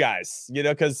about two guys,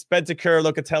 because Bentancur,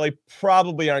 Locatelli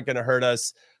probably aren't going to hurt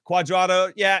us.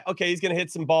 Cuadrado, yeah, okay, he's going to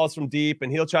hit some balls from deep,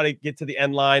 and he'll try to get to the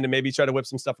end line and maybe try to whip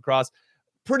some stuff across.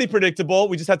 pretty predictable.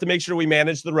 We just have to make sure we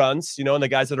manage the runs, and the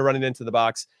guys that are running into the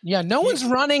box. Yeah, no one's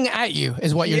running at you,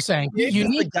 is what you're saying. You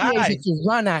need guys to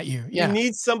run at you. Yeah. You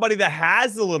need somebody that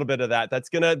has a little bit of that. That's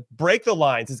going to break the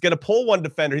lines. He's going to pull one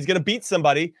defender. He's going to beat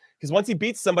somebody, because once he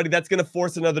beats somebody, that's going to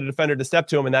force another defender to step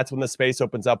to him, and that's when the space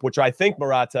opens up, which I think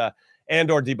Morata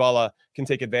and or Dybala can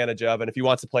take advantage of. And if he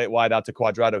wants to play it wide out to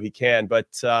Cuadrado, he can. But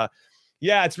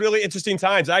yeah, it's really interesting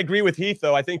times. I agree with Heath,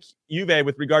 though. I think Juve,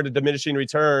 with regard to diminishing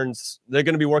returns, they're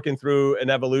going to be working through an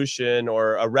evolution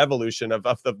or a revolution of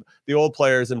the old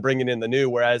players and bringing in the new,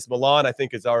 whereas Milan, I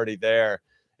think, is already there.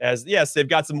 As yes, they've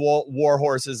got some war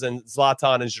horses and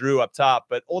Zlatan and Giroud up top,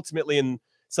 but ultimately in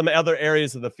some other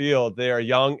areas of the field, they are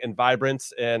young and vibrant,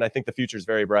 and I think the future is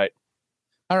very bright.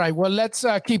 All right, well, let's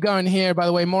keep going here. By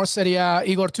the way, more Serie A.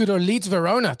 Igor Tudor leads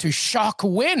Verona to shock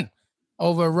win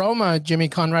over Roma. Jimmy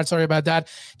Conrad, sorry about that.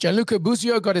 Gianluca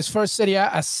Busio got his first Serie A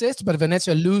assist, but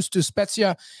Venezia lose to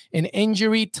Spezia in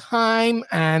injury time.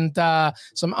 And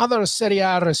some other Serie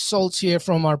A results here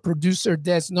from our producer,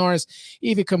 Des Norris.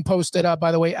 If you can post it up,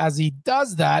 by the way, as he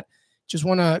does that. Just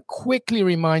want to quickly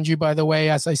remind you, by the way,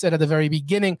 as I said at the very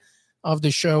beginning of the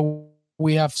show,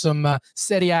 we have some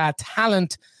Serie A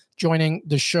talent joining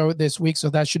the show this week, so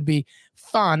that should be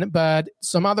fun. But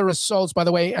some other results, by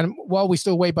the way, and while we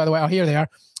still wait, by the way, here they are.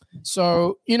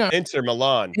 So, Inter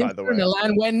Milan, by the way. Inter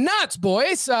Milan went nuts,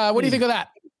 boys. What do you think of that,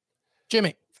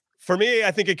 Jimmy? For me,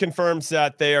 I think it confirms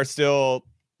that they are still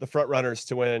the front runners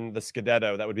to win the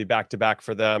Scudetto. That would be back-to-back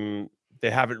for them.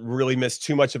 They haven't really missed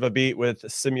too much of a beat with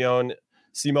Simone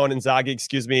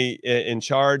Inzaghi, in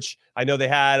charge. I know they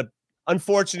had an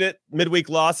unfortunate midweek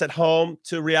loss at home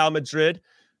to Real Madrid,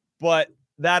 but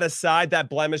that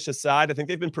blemish aside, I think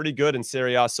they've been pretty good in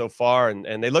Serie A so far,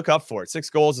 and they look up for it. 6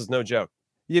 goals is no joke.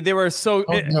 Yeah, they were so.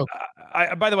 No.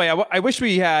 By the way, I wish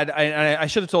we had. I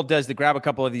should have told Des to grab a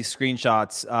couple of these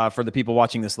screenshots for the people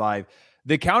watching this live.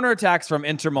 The counterattacks from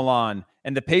Inter Milan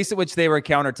and the pace at which they were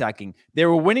counterattacking, they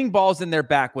were winning balls in their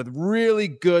back with really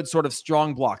good sort of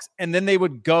strong blocks. And then they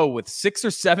would go with 6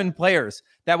 or 7 players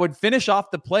that would finish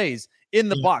off the plays in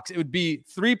the box. It would be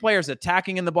 3 players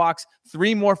attacking in the box,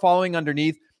 3 more following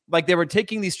underneath. Like they were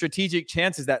taking these strategic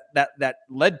chances that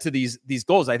led to these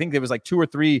goals. I think there was like 2 or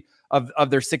 3 of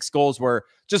their 6 goals were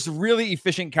just really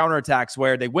efficient counterattacks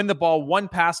where they win the ball, 1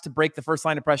 pass to break the first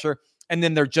line of pressure, and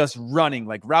then they're just running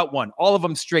like route 1, all of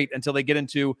them straight until they get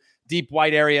into deep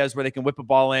wide areas where they can whip a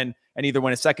ball in and either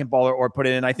win a second ball or put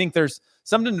it in. I think there's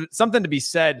something to be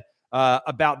said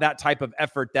about that type of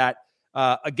effort that,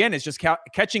 again, it's just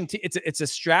catching. It's a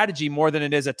strategy more than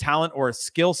it is a talent or a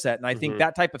skill set. And I think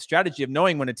that type of strategy of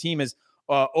knowing when a team is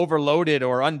overloaded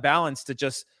or unbalanced to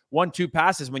just 1-2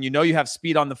 passes, when you have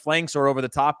speed on the flanks or over the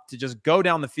top, to just go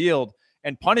down the field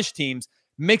and punish teams,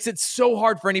 makes it so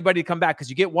hard for anybody to come back, because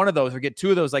you get one of those or get 2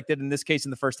 of those like did in this case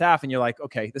in the first half, and you're like,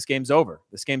 okay, this game's over.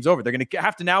 They're going to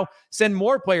have to now send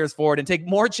more players forward and take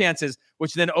more chances,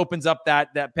 which then opens up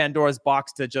that Pandora's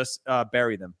box to just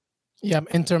bury them. Yeah,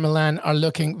 Inter Milan are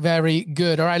looking very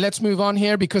good. All right, let's move on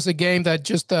here, because a game that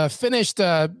just finished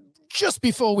just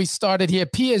before we started here,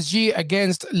 PSG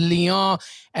against Lyon.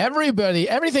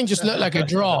 Everything just looked like a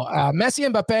draw. Messi,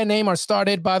 Mbappe, Neymar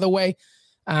started, by the way.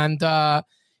 And,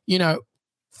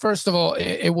 first of all,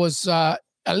 it was a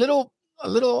little,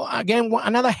 again,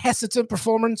 another hesitant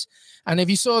performance. And if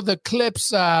you saw the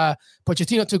clips,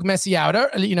 Pochettino took Messi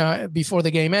out, before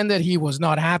the game ended. He was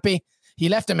not happy. He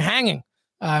left him hanging.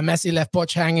 Messi left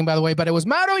Poch hanging, by the way, but it was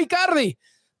Mauro Icardi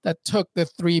that took the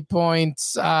 3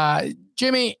 points.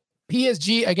 Jimmy,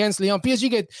 PSG against Lyon. PSG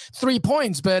get 3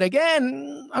 points, but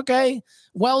again, okay,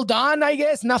 well done, I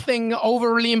guess. Nothing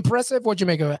overly impressive. What'd you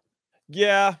make of it?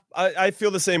 Yeah, I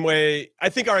feel the same way. I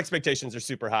think our expectations are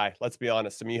super high. Let's be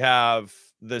honest. I mean, you have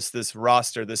this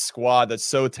roster, this squad that's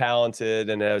so talented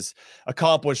and has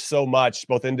accomplished so much,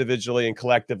 both individually and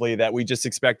collectively, that we just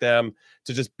expect them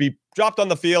to just be dropped on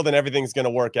the field and everything's going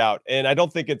to work out. And I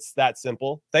don't think it's that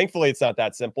simple. Thankfully, it's not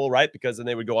that simple, right? Because then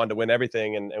they would go on to win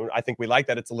everything. And I think we like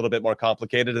that it's a little bit more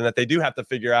complicated and that they do have to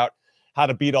figure out how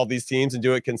to beat all these teams and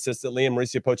do it consistently. And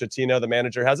Mauricio Pochettino, the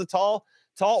manager, has a tall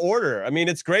order. I mean,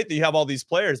 it's great that you have all these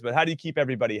players, but how do you keep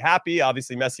everybody happy?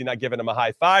 Obviously, Messi not giving him a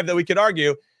high five, that we could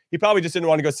argue he probably just didn't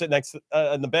want to go sit next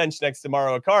on the bench next to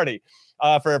Mauro Icardi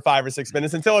for 5 or 6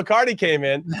 minutes until Icardi came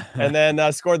in and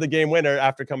then scored the game winner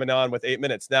after coming on with 8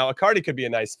 minutes. Now, Icardi could be a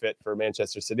nice fit for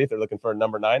Manchester City if they're looking for a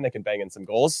number 9. They can bang in some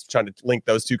goals, trying to link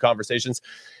those two conversations.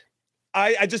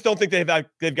 I just don't think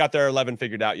they've got their 11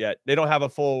 figured out yet. They don't have a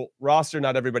full roster,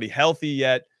 not everybody healthy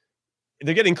yet.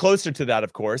 They're getting closer to that,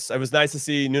 of course. It was nice to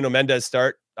see Nuno Mendes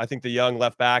start. I think the young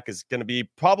left back is going to be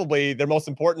probably their most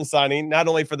important signing, not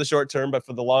only for the short term, but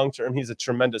for the long term. He's a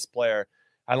tremendous player.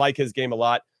 I like his game a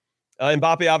lot.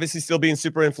 Mbappe obviously still being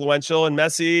super influential, and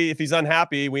Messi, if he's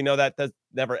unhappy, we know that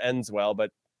never ends well,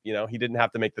 but he didn't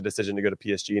have to make the decision to go to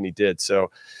PSG, and he did.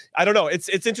 So I don't know. It's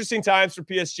interesting times for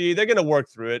PSG. They're going to work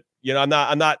through it. I'm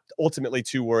not ultimately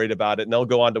too worried about it, and they'll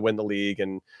go on to win the league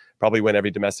and probably win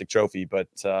every domestic trophy. But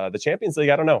the Champions League,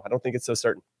 I don't know. I don't think it's so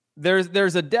certain.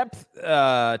 There's a depth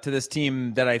to this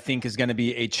team that I think is going to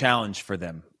be a challenge for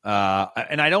them.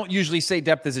 And I don't usually say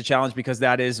depth is a challenge because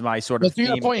that is my sort of theme.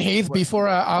 To your point, Heath, before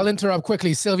I'll interrupt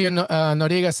quickly, Silvio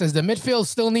Noriega says the midfield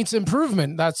still needs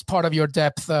improvement. That's part of your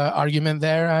depth argument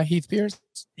there, Heath Pierce.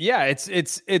 Yeah,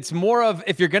 it's more of,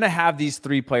 if you're going to have these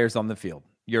three players on the field,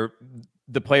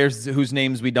 the players whose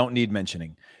names we don't need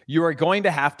mentioning, you are going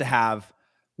to have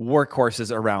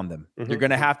workhorses around them. You're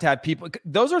going to have people.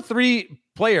 Those are three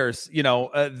players,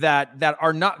 that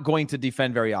are not going to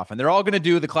defend very often. They're all going to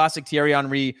do the classic Thierry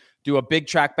Henry, do a big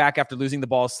track back after losing the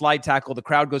ball, slide tackle. The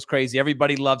crowd goes crazy.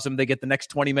 Everybody loves them. They get the next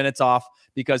 20 minutes off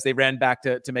because they ran back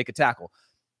to make a tackle.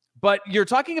 But you're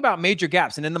talking about major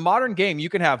gaps. And in the modern game, you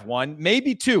can have one,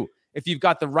 maybe two, if you've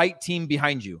got the right team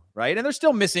behind you, right? And they're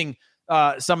still missing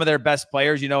some of their best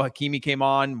players. Hakimi came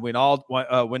on,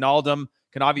 Wijnaldum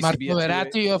can obviously Marco be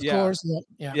Verratti, of course.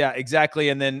 Yeah, exactly.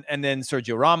 And then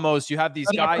Sergio Ramos. You have these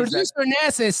guys. Producer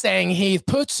Ness is saying he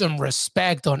put some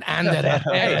respect on Ander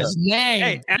Herrera's name.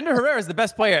 Hey, Ander Herrera is the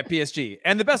best player at PSG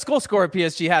and the best goal scorer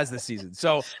PSG has this season.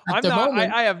 So I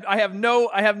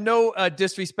have no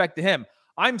disrespect to him.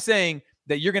 I'm saying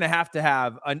that you're going to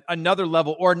have another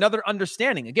level or another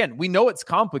understanding. Again, we know it's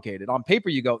complicated. On paper,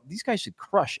 you go, these guys should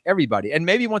crush everybody. And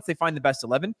maybe once they find the best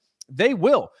 11, they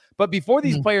will. But before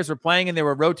these players were playing and they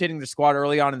were rotating their squad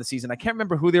early on in the season, I can't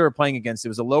remember who they were playing against. It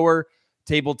was a lower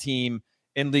table team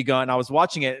in Liga, and I was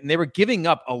watching it, and they were giving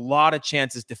up a lot of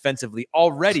chances defensively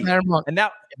already. Clermont. And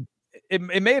that it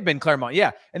may have been Clermont,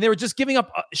 yeah. And they were just giving up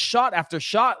shot after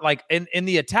shot, like in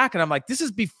the attack. And I'm like, this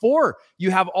is before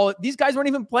you have all these guys weren't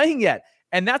even playing yet.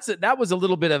 And that was a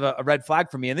little bit of a red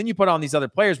flag for me. And then you put on these other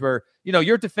players where,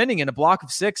 you're defending in a block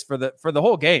of 6 for the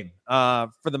whole game,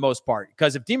 for the most part.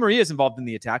 Because if Di Maria is involved in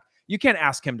the attack, you can't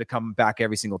ask him to come back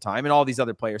every single time, and all these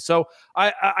other players. So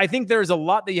I think there's a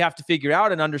lot that you have to figure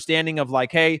out, an understanding of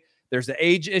like, hey, there's the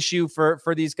age issue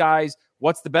for these guys.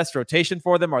 What's the best rotation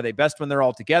for them? Are they best when they're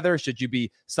all together? Should you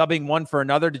be subbing one for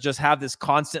another to just have this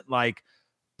constant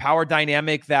power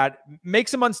dynamic that makes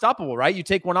them unstoppable, right? You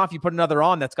take one off, you put another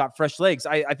on that's got fresh legs.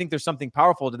 I think there's something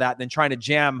powerful to that than trying to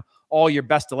jam all your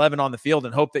best 11 on the field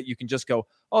and hope that you can just go,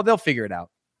 oh, they'll figure it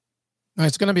out.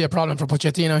 It's going to be a problem for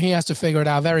Pochettino. He has to figure it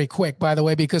out very quick, by the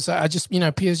way, because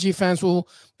PSG fans will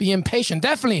be impatient,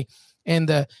 definitely in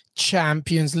the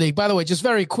Champions League. By the way, just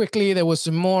very quickly, there was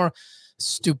some more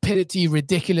stupidity,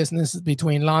 ridiculousness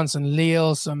between Lens and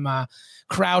Lille, some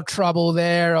crowd trouble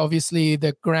there. Obviously,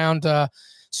 the ground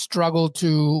struggle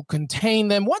to contain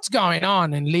them. What's going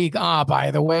on in Ligue A,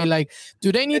 by the way?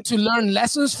 Do they need to learn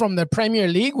lessons from the Premier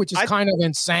League, which is kind of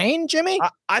insane, Jimmy?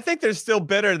 I think they're still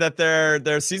bitter that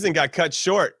their season got cut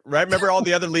short, right? Remember, all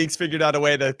the other leagues figured out a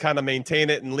way to kind of maintain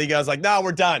it, and Liga was like, no,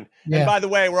 we're done. Yeah. And by the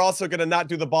way, we're also going to not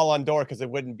do the ball on door because it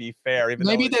wouldn't be fair. Even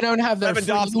maybe they don't have their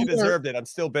Lewandowski deserved it. I'm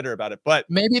still bitter about it, but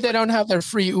maybe they don't have their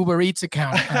free Uber Eats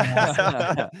account.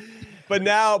 But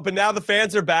now the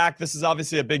fans are back. This is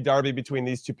obviously a big derby between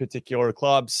these two particular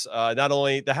clubs. Not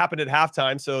only that happened at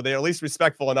halftime, so they're at least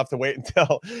respectful enough to wait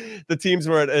until the teams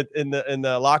were in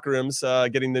the locker rooms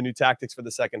getting the new tactics for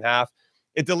the second half.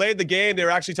 It delayed the game. They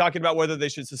were actually talking about whether they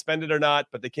should suspend it or not,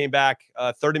 but they came back,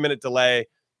 30-minute delay,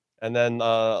 and then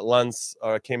Lens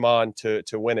came on to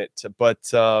win it.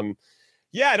 But I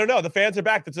don't know. The fans are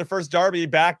back. That's their first derby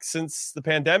back since the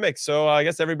pandemic, so I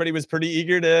guess everybody was pretty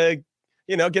eager to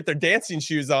get their dancing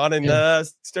shoes on and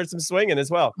start some swinging as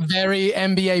well. Very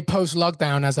NBA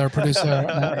post-lockdown, as our producer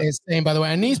is saying, by the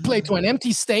way. And Nice played to an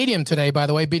empty stadium today, by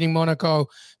the way, beating Monaco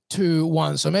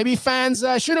 2-1. So maybe fans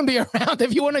shouldn't be around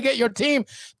if you want to get your team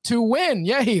to win.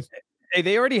 Yeah, Heath. Hey,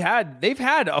 they've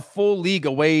had a full league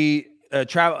away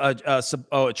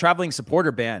traveling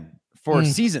supporter ban for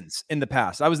seasons in the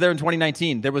past. I was there in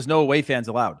 2019. There was no away fans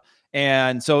allowed.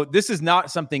 And so this is not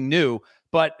something new.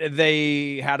 But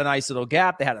they had a nice little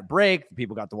gap. They had a break.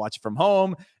 People got to watch it from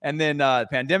home. And then the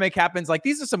pandemic happens.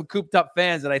 These are some cooped up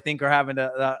fans that I think are having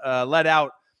to let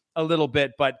out a little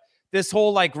bit. But this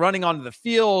whole running onto the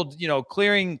field,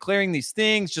 clearing these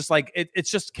things, just it's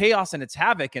just chaos and it's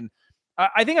havoc. And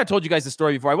I think I told you guys the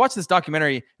story before. I watched this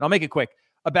documentary, and I'll make it quick,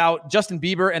 about Justin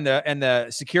Bieber and the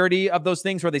security of those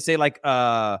things, where they say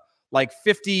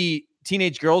 50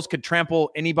 teenage girls could trample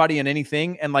anybody and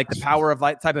anything, and the power of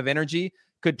that type of energy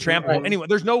could trample anyone.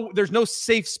 There's no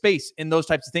safe space in those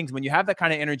types of things. When you have that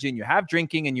kind of energy and you have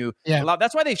drinking and you allow,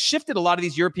 that's why they've shifted a lot of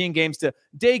these European games to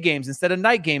day games instead of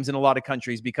night games in a lot of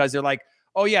countries, because they're like,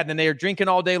 oh yeah, then they are drinking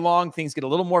all day long. Things get a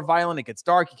little more violent. It gets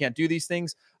dark. You can't do these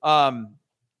things.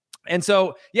 And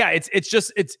so, yeah,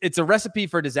 it's a recipe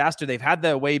for disaster. They've had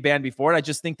the away ban before. And I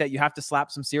just think that you have to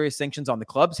slap some serious sanctions on the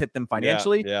clubs, hit them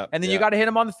financially, and then you got to hit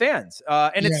them on the fans.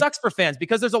 And it sucks for fans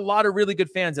because there's a lot of really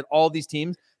good fans at all these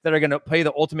teams that are going to pay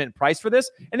the ultimate price for this.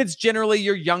 And it's generally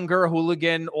your younger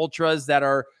hooligan ultras that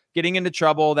are getting into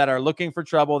trouble, that are looking for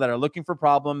trouble, that are looking for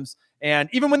problems. And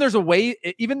even when there's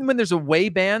away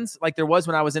bans, like there was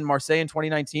when I was in Marseille in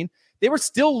 2019, they were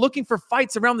still looking for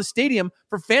fights around the stadium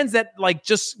for fans that like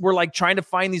just were like trying to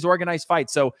find these organized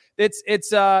fights. So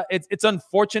it's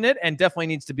unfortunate and definitely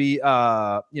needs to be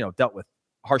dealt with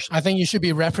harshly. I think you should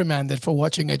be reprimanded for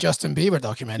watching a Justin Bieber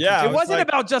documentary. Yeah, it wasn't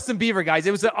about Justin Bieber, guys.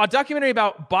 It was a documentary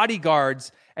about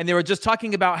bodyguards, and they were just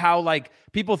talking about how like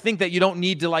people think that you don't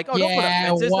need to like, don't put up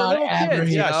fences. They're little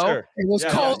kids, Sure. It was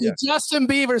called the Justin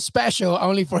Bieber special,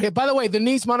 only for him. By the way, the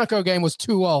Nice-Monaco game was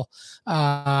 2-2.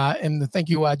 And thank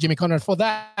you, Jimmy Conrad, for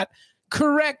that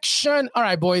correction. All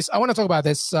right, boys, I want to talk about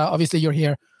this. Obviously, you're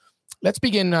here. Let's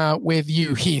begin with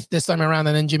you, Heath, this time around,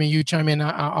 and then Jimmy, you chime in.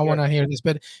 I want to hear this.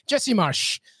 But Jesse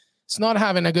Marsch is not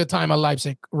having a good time at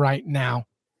Leipzig right now.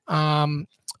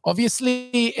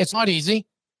 Obviously, it's not easy.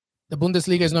 The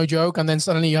Bundesliga is no joke, and then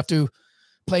suddenly you have to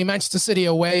play Manchester City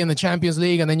away in the Champions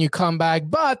League, and then you come back.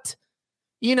 But,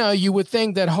 you would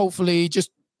think that hopefully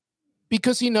just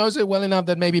because he knows it well enough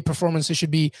that maybe performances should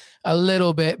be a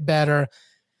little bit better.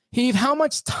 Heath, how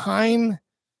much time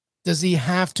does he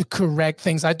have to correct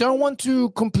things? I don't want to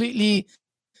completely,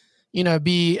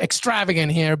 be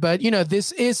extravagant here, but,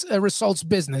 this is a results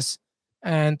business,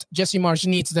 and Jesse Marsch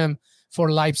needs them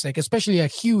for Leipzig, especially a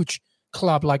huge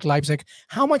club like Leipzig.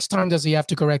 How much time does he have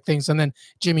to correct things? And then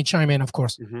Jimmy chime in, of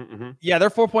course. Yeah, they're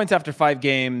 4 points after 5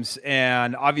 games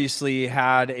and obviously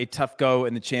had a tough go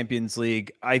in the Champions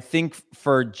League. I think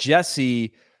for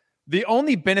Jesse, the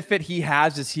only benefit he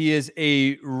has is he is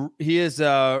a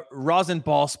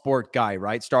Rasenball sport guy,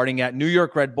 right? Starting at New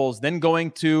York Red Bulls, then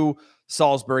going to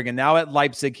Salzburg, and now at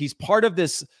Leipzig. He's part of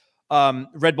this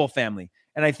Red Bull family.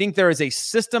 And I think there is a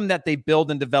system that they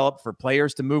build and develop for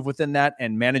players to move within that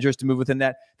and managers to move within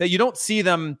that you don't see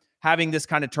them having this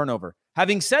kind of turnover.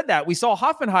 Having said that, we saw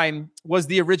Hoffenheim was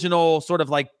the original sort of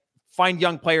like find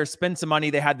young players, spend some money.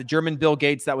 They had the German Bill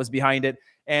Gates that was behind it.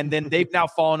 And then they've now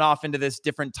fallen off into this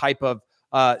different type of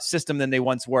system than they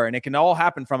once were. And it can all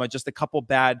happen from just a couple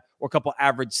bad or a couple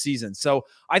average seasons. So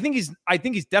I think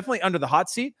he's definitely under the hot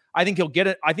seat. I think he'll get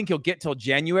it. I think he'll get till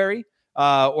January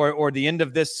or the end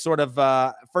of this sort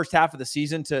of first half of the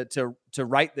season to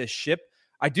right this ship.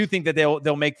 I do think that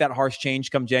they'll make that harsh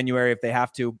change come January if they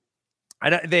have to.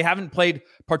 They haven't played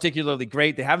particularly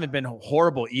great. They haven't been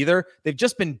horrible either. They've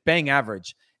just been bang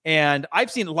average. And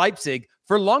I've seen Leipzig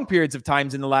for long periods of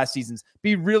times in the last seasons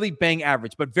be really bang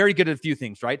average, but very good at a few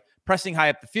things, right? Pressing high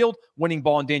up the field, winning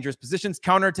ball in dangerous positions,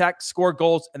 counterattack, score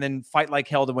goals, and then fight like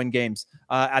hell to win games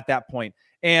at that point.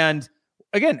 And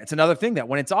again, it's another thing that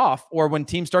when it's off or when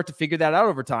teams start to figure that out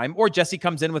over time, or Jesse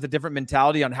comes in with a different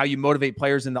mentality on how you motivate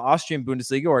players in the Austrian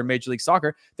Bundesliga or in Major League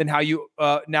Soccer than how you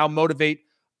now motivate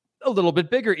a little bit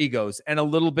bigger egos and a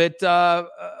little bit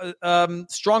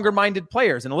stronger-minded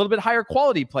players and a little bit higher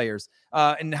quality players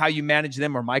and how you manage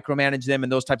them or micromanage them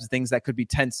and those types of things that could be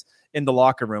tense in the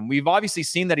locker room. We've obviously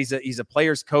seen that he's a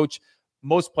player's coach.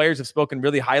 Most players have spoken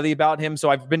really highly about him.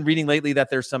 So I've been reading lately that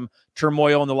there's some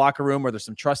turmoil in the locker room or there's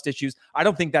some trust issues. I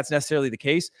don't think that's necessarily the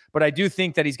case, but I do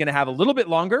think that he's going to have a little bit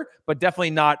longer, but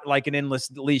definitely not like an endless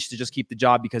leash to just keep the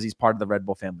job because he's part of the Red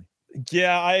Bull family.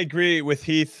 Yeah, I agree with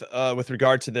Heath with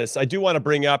regard to this. I do want to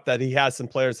bring up that he has some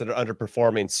players that are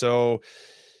underperforming. So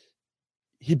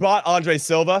he bought Andre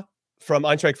Silva from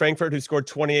Eintracht Frankfurt, who scored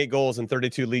 28 goals in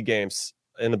 32 league games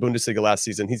in the Bundesliga last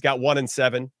season. He's got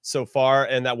 1-7 so far,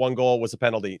 and that one goal was a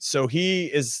penalty. So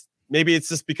maybe it's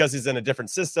just because he's in a different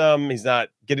system. He's not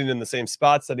getting in the same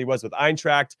spots that he was with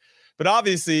Eintracht. But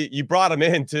obviously, you brought him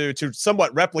in to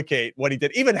somewhat replicate what he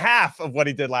did, even half of what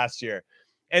he did last year.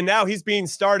 And now he's being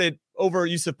started over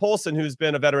Yusuf Poulsen, who's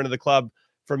been a veteran of the club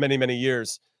for many, many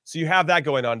years. So you have that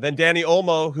going on. Then Danny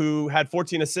Olmo, who had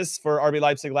 14 assists for RB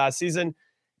Leipzig last season,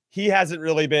 he hasn't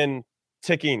really been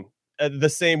ticking the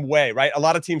same way, right? A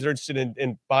lot of teams are interested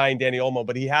in buying Danny Olmo,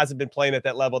 but he hasn't been playing at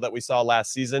that level that we saw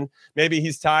last season. Maybe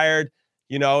he's tired.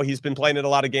 He's been playing in a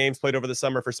lot of games, played over the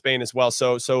summer for Spain as well.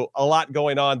 So a lot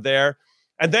going on there.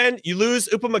 And then you lose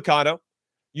Upamecano.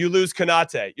 You lose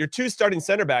Konate. Your two starting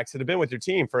center backs that have been with your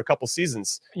team for a couple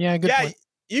seasons. Yeah, good point.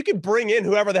 you can bring in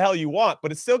whoever the hell you want,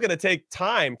 but it's still going to take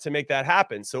time to make that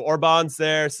happen. So Orban's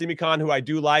there. Simikan, who I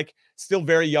do like, still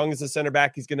very young as a center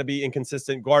back. He's going to be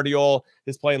inconsistent. Guardiola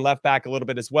is playing left back a little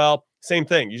bit as well. Same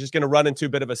thing. You're just going to run into a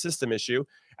bit of a system issue.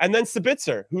 And then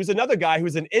Sabitzer, who's another guy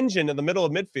who's an engine in the middle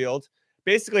of midfield,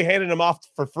 basically handed him off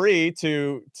for free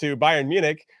to Bayern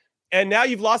Munich. And now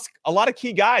you've lost a lot of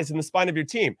key guys in the spine of your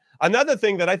team. Another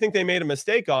thing that I think they made a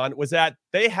mistake on was that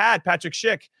they had Patrick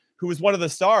Schick, who was one of the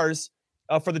stars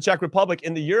for the Czech Republic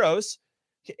in the Euros.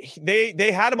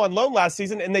 They had him on loan last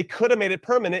season, and they could have made it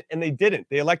permanent, and they didn't.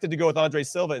 They elected to go with Andre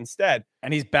Silva instead.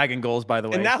 And he's bagging goals, by the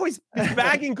way. And now he's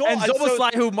bagging goals. And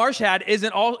Szoboszlai, who Marsh had, is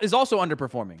also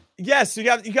underperforming. Yes, you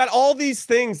got all these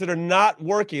things that are not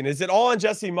working. Is it all on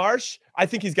Jesse Marsh? I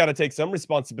think he's got to take some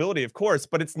responsibility, of course,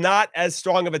 but it's not as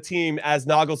strong of a team as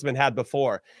Nagelsmann had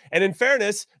before. And in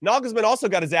fairness, Nagelsmann also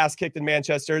got his ass kicked in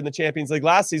Manchester in the Champions League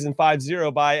last season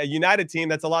 5-0 by a United team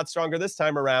that's a lot stronger this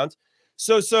time around.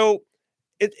 So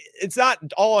it's not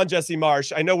all on Jesse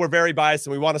Marsh. I know we're very biased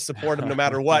and we want to support him no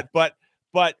matter what, but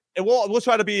we'll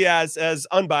try to be as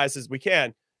unbiased as we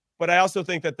can. But I also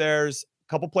think that there's a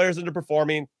couple players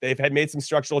underperforming. They've made some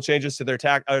structural changes to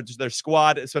their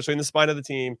squad, especially in the spine of the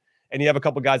team. And you have a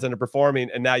couple guys underperforming,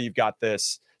 and now you've got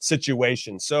this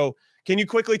situation. So can you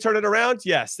quickly turn it around?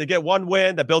 Yes, they get one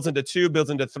win that builds into two, builds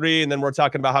into three, and then we're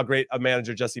talking about how great a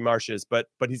manager Jesse Marsh is. But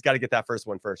he's got to get that first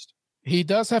one first. He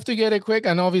does have to get it quick,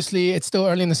 and obviously it's still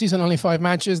early in the season, only 5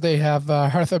 matches. They have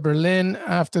Hertha Berlin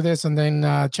after this, and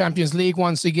then Champions League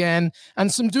once again,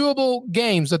 and some doable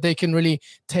games that they can really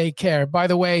take care. By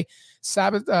the way,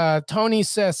 Tony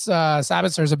says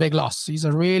Sabitzer is a big loss. He's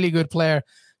a really good player.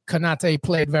 Konate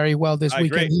played very well this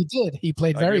weekend. He did. He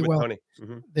played very well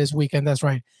this weekend. That's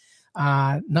right.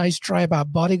 Nice try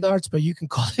about bodyguards, but you can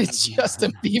call it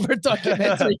Justin Bieber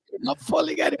documentary. You're not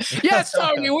fooling anyone. Yes,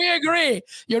 Tony, we agree.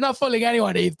 You're not fooling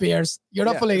anyone, Heath Pierce. You're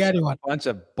not fooling anyone. A bunch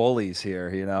of bullies here,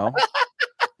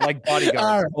 like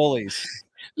bodyguards, bullies.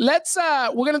 Let's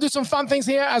we're gonna do some fun things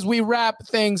here as we wrap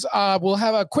things up. We'll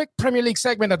have a quick Premier League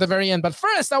segment at the very end, but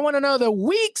first I want to know the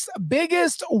week's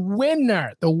biggest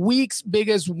winner.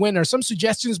 Some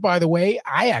suggestions, by the way: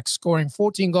 Ajax scoring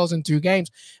 14 goals in 2 games,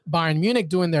 Bayern Munich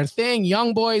doing their thing,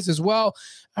 young boys as well.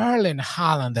 Erling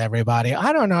Haaland, everybody.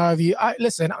 I don't know if you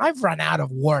listen. I've run out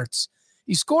of words.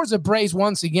 He scores a brace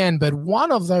once again, but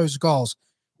one of those goals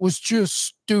was just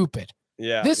stupid.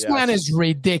 Yeah, this man is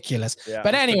ridiculous. Yeah,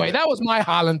 but anyway, that was my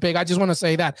Haaland pick. I just want to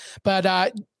say that.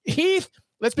 But Heath,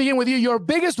 let's begin with you. Your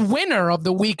biggest winner of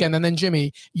the weekend, and then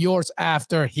Jimmy, yours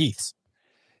after Heath's.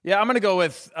 Yeah, I'm going to go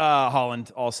with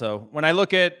Haaland also. When I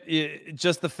look at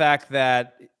just the fact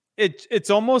that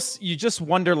it's almost, you just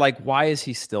wonder, like, why is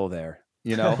he still there?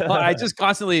 I just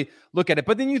constantly look at it.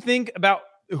 But then you think about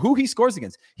who he scores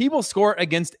against. He will score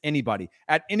against anybody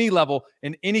at any level,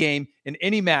 in any game, in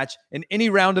any match, in any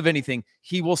round of anything.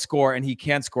 He will score, and he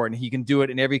can score, and he can do it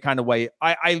in every kind of way.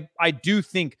 I do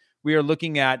think we are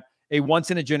looking at a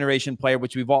once in a generation player,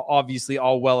 which we've obviously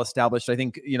all well established. I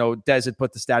think, Des had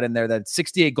put the stat in there that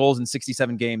 68 goals in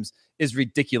 67 games is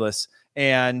ridiculous.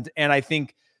 And I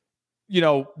think,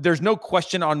 there's no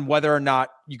question on whether or not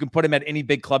you can put him at any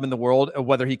big club in the world or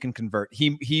whether he can convert.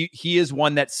 He is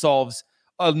one that solves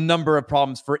a number of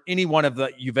problems for any one of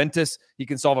the Juventus. He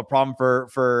can solve a problem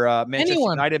for Manchester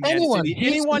United, Man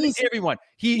City, everyone.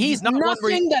 He's not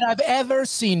nothing that I've ever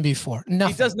seen before.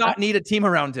 Nothing. He does not need a team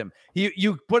around him.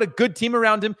 You put a good team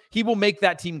around him, he will make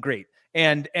that team great.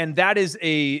 And that is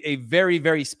a very,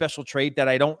 very special trait that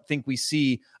I don't think we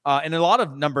see in a lot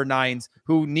of number 9s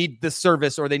who need the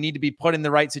service, or they need to be put in the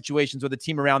right situations with a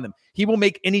team around them. He will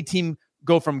make any team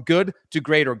go from good to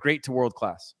great, or great to world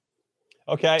class.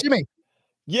 Okay. Jimmy.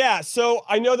 Yeah, so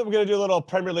I know that we're going to do a little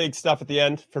Premier League stuff at the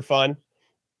end for fun.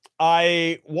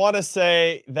 I want to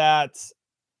say that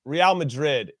Real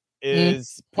Madrid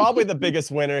is probably the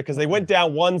biggest winner, because they went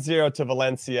down 1-0 to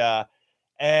Valencia.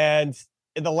 And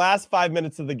in the last 5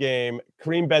 minutes of the game,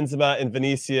 Karim Benzema and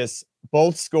Vinicius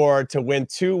both scored to win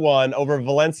 2-1 over a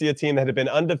Valencia team that had been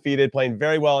undefeated, playing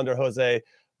very well under Jose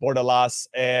Bordalas,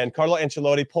 and Carlo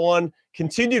Ancelotti pulling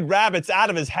continued rabbits out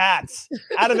of his hats,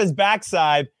 out of his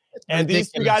backside. And these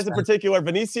two guys in particular,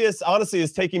 Vinicius, honestly,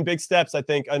 is taking big steps, I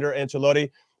think, under Ancelotti.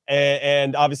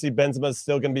 And obviously, Benzema is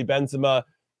still going to be Benzema.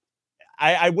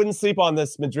 I wouldn't sleep on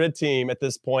this Madrid team at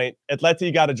this point.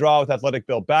 Atleti got a draw with Athletic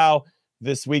Bilbao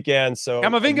this weekend. So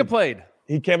Camavinga played.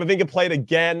 Camavinga played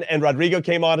again, and Rodrigo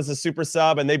came on as a super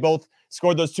sub, and they both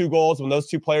scored those 2 goals when those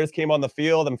 2 players came on the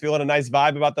field. I'm feeling a nice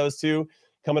vibe about those 2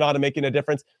 coming on and making a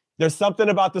difference. There's something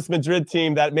about this Madrid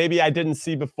team that maybe I didn't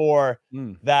see before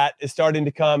that is starting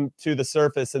to come to the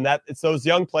surface, and that it's those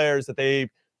young players that they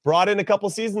brought in a couple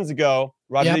seasons ago,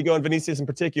 Rodrigo and Vinicius in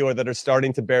particular, that are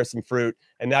starting to bear some fruit.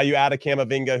 And now you add a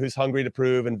Camavinga who's hungry to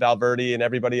prove, and Valverde and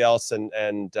everybody else,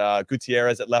 and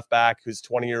Gutierrez at left back, who's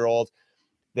 20-year-old.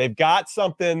 They've got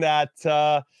something that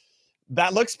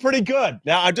looks pretty good.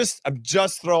 Now, I'm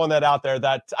just throwing that out there.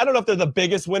 That I don't know if they're the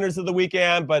biggest winners of the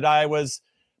weekend, but I was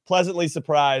pleasantly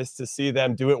surprised to see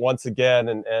them do it once again.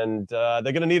 And they're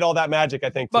going to need all that magic, I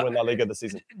think, to win La Liga this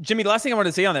season. Jimmy, the last thing I wanted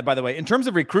to say on that, by the way, in terms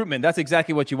of recruitment, that's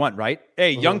exactly what you want, right?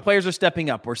 Hey, young players are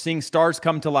stepping up. We're seeing stars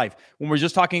come to life. When we're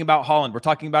just talking about Haaland, we're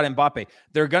talking about Mbappe.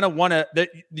 They're going to want to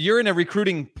 – you're in a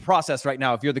recruiting process right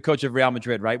now if you're the coach of Real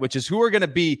Madrid, right? Which is who are going to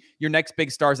be your next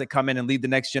big stars that come in and lead the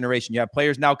next generation. You have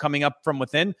players now coming up from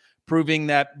within, proving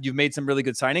that you've made some really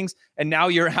good signings. And now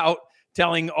you're out –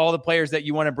 telling all the players that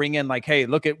you want to bring in, like, hey,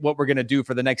 look at what we're going to do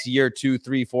for the next year, 2,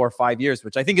 3, 4, 5 years,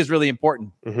 which I think is really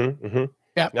important.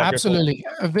 Yeah, absolutely.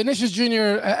 Vinicius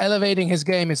Jr. Elevating his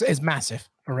game is massive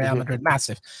for Real Madrid.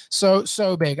 Massive. So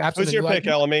big. Absolutely. Who's your pick,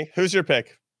 LME? Who's your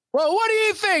pick? Well, what do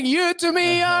you think? You to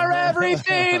me are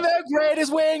everything, the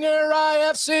greatest winger I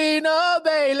have seen. Oh,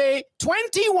 Bailey.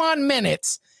 21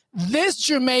 minutes. This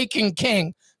Jamaican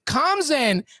king comes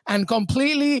in and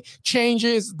completely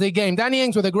changes the game. Danny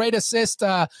Ings with a great assist,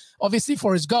 obviously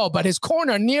for his goal, but his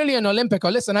corner nearly an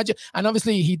Olympico. Listen, and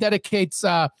obviously he dedicates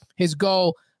his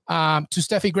goal to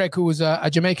Steffi Gregg, who was a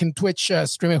Jamaican Twitch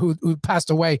streamer who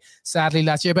passed away sadly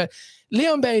last year. But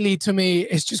Leon Bailey to me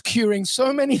is just curing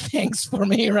so many things for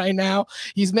me right now.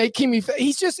 He's making me.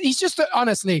 He's just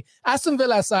honestly, Aston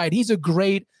Villa aside, he's a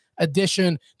great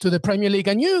addition to the Premier League,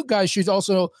 and you guys should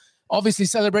also obviously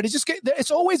celebrate.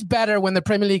 It's always better when the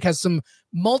Premier League has some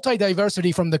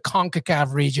multi-diversity from the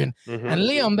CONCACAF region. And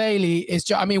Leon Bailey is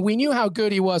just, I mean, we knew how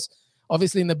good he was,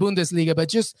 obviously, in the Bundesliga, but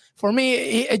just for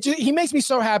me, he makes me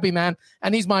so happy, man.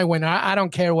 And he's my winner. I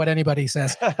don't care what anybody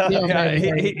says.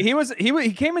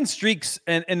 He came in streaks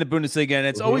in the Bundesliga, and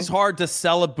it's always hard to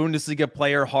sell a Bundesliga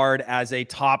player hard as a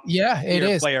top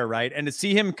player, right? And to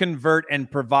see him convert and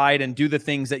provide and do the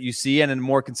things that you see and in a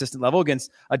more consistent level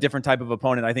against a different type of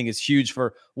opponent, I think is huge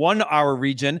for one, our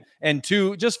region, and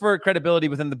two, just for credibility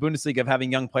within the Bundesliga of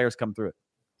having young players come through it.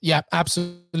 Yeah,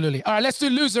 absolutely. All right, let's do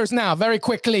losers now, very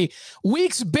quickly.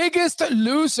 Week's biggest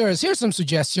losers. Here's some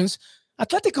suggestions.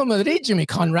 Atletico Madrid, Jimmy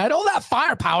Conrad, all that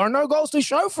firepower, no goals to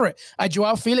show for it.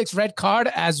 Joao Felix, red card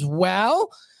as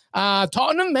well.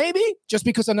 Tottenham, maybe, just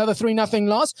because another 3-0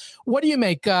 loss. What do you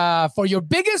make for your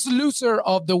biggest loser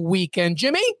of the weekend,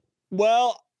 Jimmy?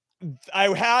 Well,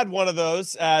 I had one of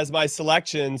those as my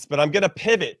selections, but I'm going to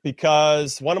pivot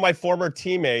because one of my former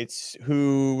teammates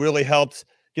who really helped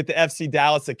get the FC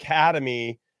Dallas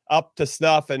Academy up to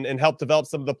snuff and help develop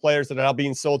some of the players that are now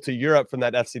being sold to Europe from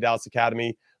that FC Dallas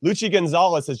Academy. Luchi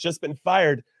Gonzalez has just been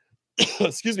fired,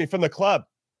 from the club,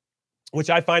 which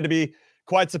I find to be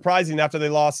quite surprising after they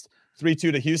lost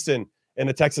 3-2 to Houston in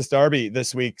a Texas derby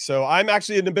this week. So I'm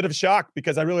actually in a bit of shock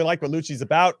because I really like what Luchi's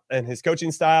about and his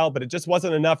coaching style, but it just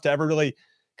wasn't enough to ever really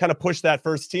kind of push that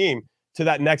first team to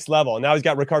that next level. And now he's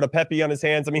got Ricardo Pepi on his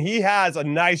hands. I mean, he has a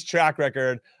nice track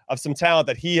record of some talent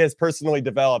that he has personally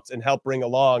developed and helped bring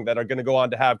along that are going to go on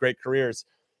to have great careers.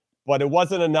 But it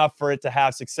wasn't enough for it to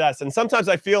have success. And sometimes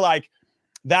I feel like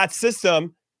that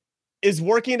system is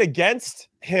working against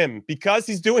him because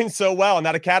he's doing so well and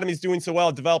that academy is doing so well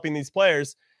at developing these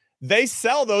players. They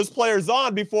sell those players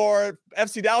on before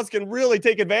FC Dallas can really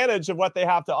take advantage of what they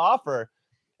have to offer.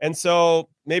 And so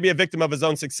maybe a victim of his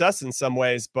own success in some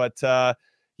ways. But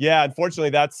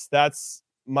unfortunately, that's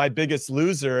my biggest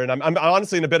loser. And I'm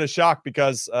honestly in a bit of shock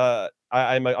because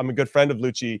I'm a good friend of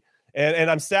Luchi. And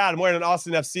I'm sad. I'm wearing an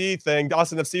Austin FC thing.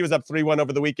 Austin FC was up 3-1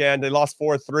 over the weekend. They lost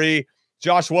 4-3.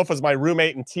 Josh Wolf was my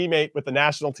roommate and teammate with the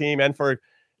national team and for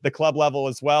the club level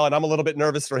as well. And I'm a little bit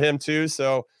nervous for him too.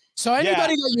 So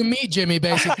anybody that you meet, Jimmy,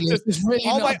 basically, is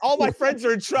really all my friends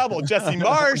are in trouble. Jesse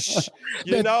Marsh,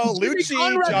 Luchi,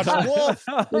 Josh Wolf,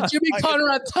 the Jimmy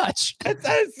Conrad touch.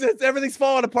 It's everything's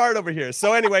falling apart over here.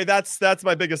 So anyway, that's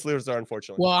my biggest loser,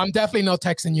 unfortunately. Well, I'm definitely not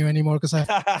texting you anymore because I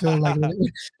feel like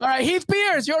it. All right, Heath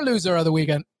Piers, your loser of the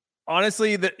weekend.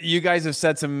 Honestly, you guys have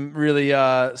said some really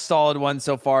solid ones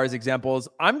so far as examples.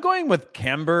 I'm going with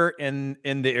Camber in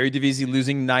the Eredivisie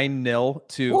losing 9-0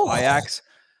 to Ajax.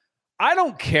 I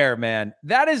don't care, man.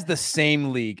 That is the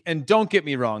same league. And don't get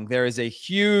me wrong. There is a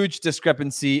huge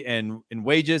discrepancy in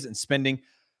wages and spending.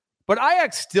 But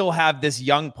Ajax still have this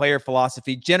young player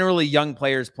philosophy, generally young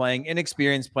players playing,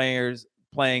 inexperienced players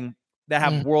playing that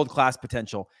have world-class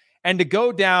potential. And to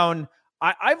go down,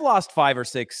 I've lost 5 or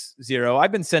 6-0.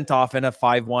 I've been sent off in a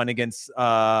 5-1 against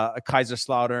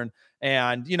Kaiserslautern.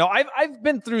 And, I've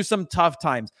been through some tough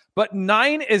times, but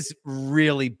 9 is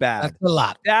really bad. That's a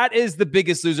lot. That is the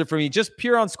biggest loser for me, just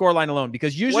pure on scoreline alone,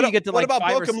 because usually you get to what about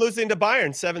 5 Bochum losing to Bayern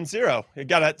 7-0? You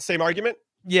got that same argument?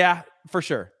 Yeah, for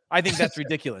sure. I think that's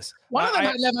ridiculous. One of them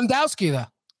had Lewandowski, though.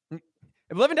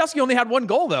 Lewandowski only had 1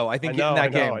 goal, though, I think, in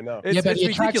that game. I know. But he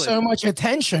attracts so much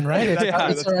attention, right?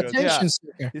 It's our attention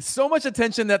seeker. It's so much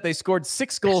attention that they scored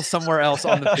 6 goals somewhere else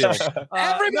on the field.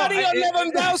 Everybody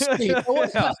on Lewandowski.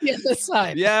 What's on the other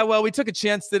side? Yeah, well, we took a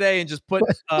chance today and just put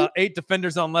 8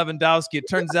 defenders on Lewandowski. It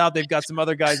turns out they've got some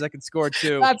other guys that can score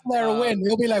too. That's their win.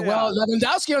 He'll be like, well,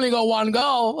 Lewandowski only got 1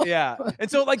 goal. Yeah. And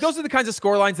so, those are the kinds of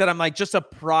score lines that I'm like, just a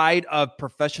pride of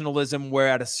professionalism where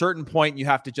at a certain point you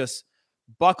have to just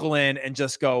buckle in and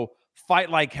just go, fight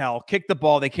like hell, kick the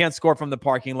ball. They can't score from the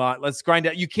parking lot. Let's grind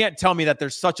it. You can't tell me that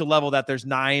there's such a level that there's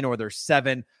 9 or there's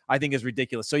 7. I think is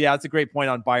ridiculous. So yeah, it's a great point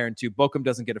on Bayern too. Bochum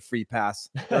doesn't get a free pass.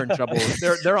 They're in trouble.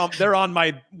 they're on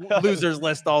my losers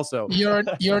list also. You're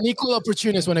an equal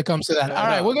opportunist when it comes to that. All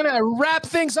right, we're gonna wrap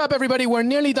things up, everybody. We're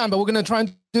nearly done, but we're gonna try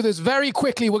and do this very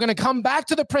quickly. We're gonna come back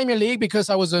to the Premier League because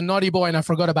I was a naughty boy and I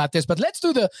forgot about this. But let's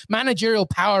do the managerial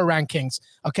power rankings.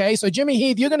 Okay, so Jimmy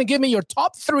Heath, you're gonna give me your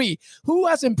top 3. Who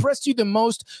has impressed you the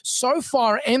most so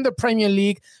far in the Premier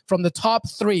League from the top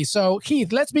 3? So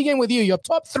Heath, let's begin with you. Your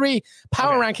top 3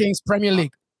 power rankings, Premier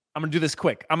League. I'm going to do this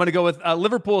quick. I'm going to go with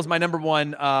Liverpool is my number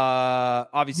 1.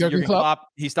 Obviously, Jurgen Klopp.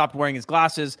 He stopped wearing his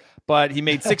glasses, but he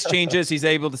made 6 changes. He's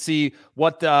able to see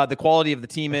what the quality of the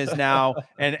team is now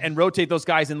and rotate those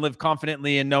guys and live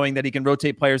confidently and knowing that he can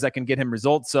rotate players that can get him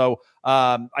results. So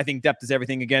I think depth is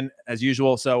everything again, as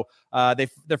usual. So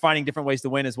they're finding different ways to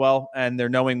win as well, and they're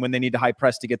knowing when they need to high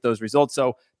press to get those results.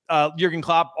 So Jurgen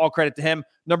Klopp, all credit to him.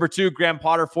 Number 2, Graham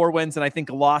Potter, 4 wins, and I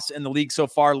think a loss in the league so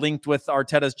far, linked with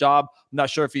Arteta's job. I'm not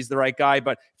sure if he's the right guy,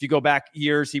 but if you go back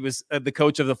years, he was the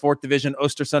coach of the 4th division,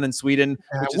 Östersund in Sweden.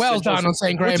 Well done on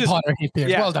saying Graham Potter.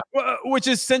 Well done. Which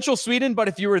is central Sweden, but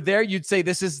if you were there, you'd say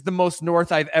this is the most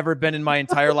north I've ever been in my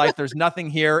entire life. There's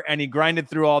nothing here, and he grinded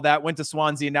through all that, went to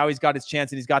Swansea, and now he's got his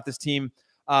chance, and he's got this team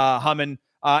humming,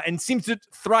 and seems to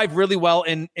thrive really well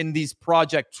in these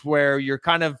projects where you're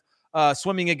kind of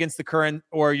swimming against the current,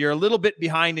 or you're a little bit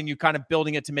behind and you kind of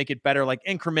building it to make it better, like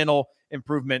incremental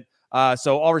improvement.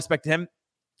 So all respect to him.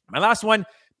 My last one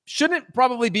shouldn't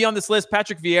probably be on this list,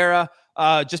 Patrick Vieira,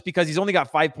 just because he's only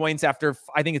got 5 points after,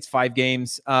 I think it's 5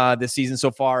 games this season so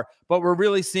far. But we're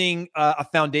really seeing a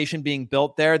foundation being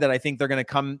built there that I think they're going to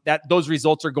come, that those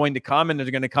results are going to come and they're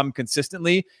going to come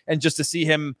consistently. And just to see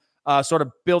him sort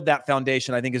of build that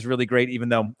foundation, I think is really great, even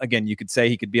though, again, you could say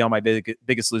he could be on my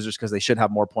biggest losers because they should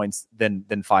have more points than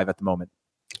 5 at the moment.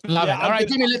 Love it. All right,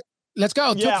 Jimmy, let's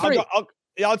go. Yeah,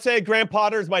 I'll say Graham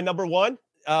Potter is my number 1.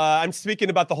 I'm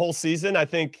speaking about the whole season. I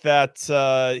think that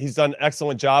he's done an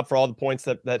excellent job for all the points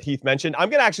that Heath mentioned. I'm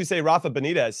going to actually say Rafa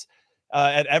Benitez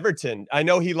at Everton. I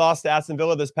know he lost to Aston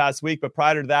Villa this past week, but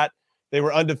prior to that, they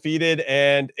were undefeated,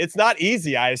 and it's not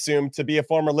easy, I assume, to be a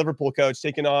former Liverpool coach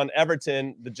taking on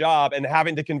Everton, the job, and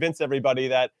having to convince everybody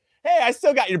that, hey, I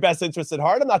still got your best interest at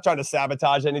heart. I'm not trying to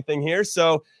sabotage anything here.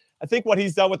 So I think what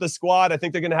he's done with the squad, I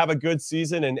think they're going to have a good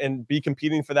season and be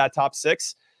competing for that top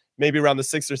 6, maybe around the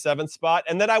 6th or 7th spot.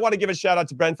 And then I want to give a shout out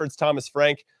to Brentford's Thomas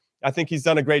Frank. I think he's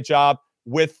done a great job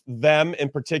with them in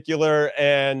particular.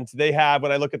 And they have,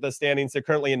 when I look at the standings, they're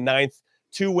currently in 9th.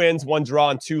 2 wins, 1 draw,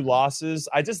 and 2 losses.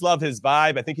 I just love his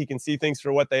vibe. I think he can see things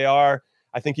for what they are.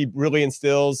 I think he really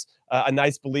instills a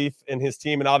nice belief in his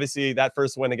team. And obviously that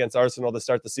first win against Arsenal to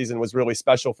start the season was really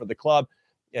special for the club.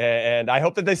 And I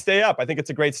hope that they stay up. I think it's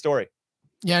a great story.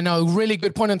 Yeah, no, really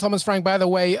good point on Thomas Frank. By the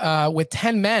way, with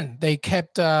 10 men, they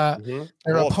kept their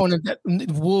opponent,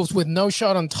 Wolves, with no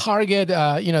shot on target.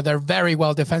 They're very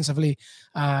well defensively.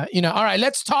 All right,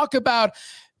 let's talk about,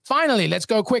 finally, let's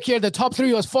go quick here. The top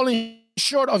 3 was falling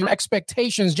short of your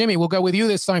expectations. Jimmy, we'll go with you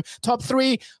this time. Top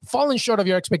 3 falling short of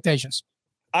your expectations.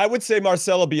 I would say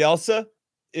Marcelo Bielsa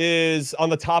is on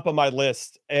the top of my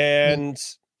list. And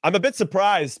I'm a bit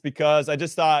surprised because I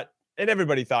just thought, and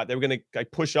everybody thought, they were going to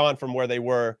push on from where they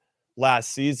were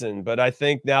last season. But I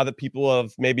think now that people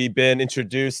have maybe been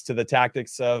introduced to the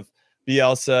tactics of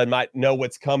Bielsa and might know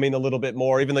what's coming a little bit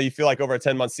more, even though you feel like over a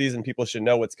 10-month season, people should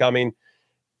know what's coming.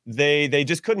 They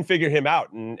just couldn't figure him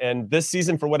out. And this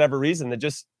season, for whatever reason,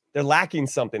 they're lacking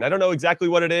something. I don't know exactly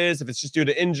what it is, if it's just due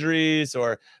to injuries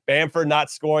or Bamford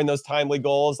not scoring those timely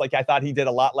goals like I thought he did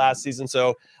a lot last season.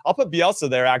 So I'll put Bielsa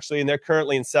there, actually, and they're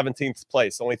currently in 17th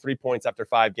place, only 3 points after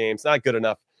 5 games. Not good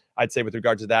enough, I'd say, with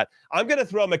regard to that. I'm going to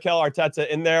throw Mikel Arteta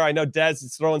in there. I know Dez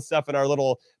is throwing stuff in our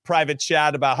little private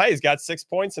chat about, hey, he's got 6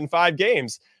 points in 5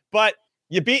 games. But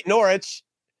you beat Norwich.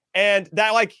 And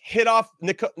that like hit off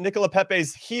Nicola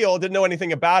Pepe's heel, didn't know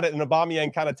anything about it, and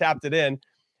Aubameyang kind of tapped it in.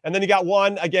 And then you got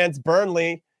one against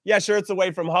Burnley. Yeah, sure, it's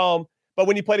away from home. But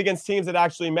when you played against teams that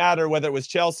actually matter, whether it was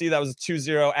Chelsea, that was a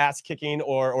 2-0 ass kicking,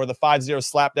 or the 5-0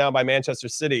 slap down by Manchester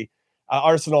City,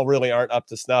 Arsenal really aren't up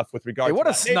to snuff with regard to what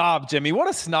a snob, Jimmy. What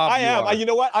a snob I am. You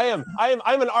know what? I'm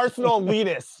an Arsenal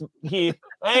elitist, Heath.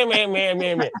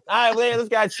 This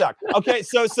guy sucks. Okay,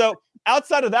 so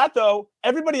outside of that, though,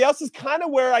 everybody else is kind of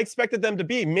where I expected them to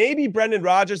be. Maybe Brendan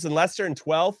Rodgers and Leicester in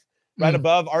 12th, right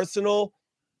above Arsenal.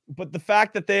 But the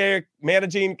fact that they're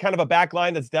managing kind of a back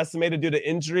line that's decimated due to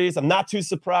injuries, I'm not too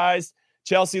surprised.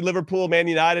 Chelsea, Liverpool, Man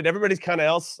United, everybody's kind of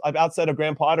else outside of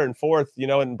Graham Potter in 4th,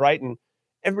 and Brighton.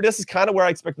 Everybody else is kind of where I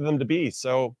expected them to be.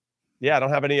 So, yeah, I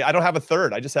don't have a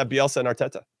third. I just have Bielsa and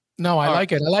Arteta. No, I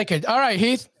like it. All right,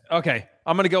 Heath. Okay,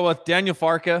 I'm going to go with Daniel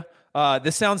Farke.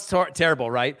 This sounds terrible,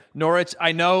 right? Norwich,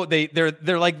 I know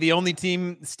they're like the only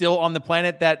team still on the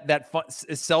planet that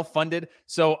is self-funded.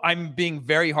 So I'm being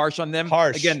very harsh on them.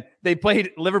 Again, they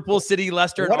played Liverpool, City,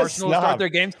 Leicester, and Arsenal to start their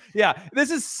games. Yeah, this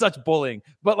is such bullying.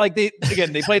 But like they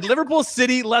played Liverpool,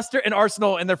 City, Leicester, and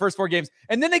Arsenal in their first 4 games,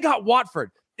 and then they got Watford.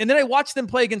 And then I watched them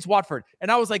play against Watford, and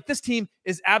I was like, this team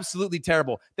is absolutely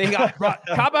terrible. They got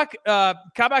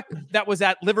Kabak that was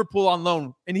at Liverpool on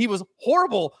loan, and he was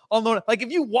horrible on loan. Like, if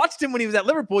you watched him when he was at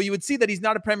Liverpool, you would see that he's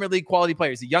not a Premier League quality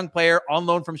player. He's a young player on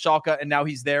loan from Schalke, and now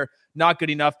he's there. Not good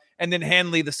enough. And then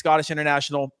Hanley, the Scottish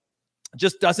international,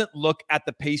 just doesn't look at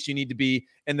the pace you need to be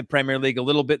in the Premier League. A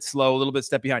little bit slow, a little bit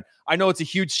step behind. I know it's a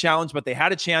huge challenge, but they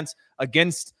had a chance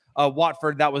against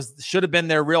Watford. That should have been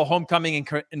their real homecoming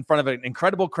in front of an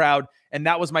incredible crowd, and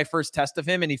that was my first test of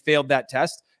him, and he failed that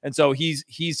test, and so he's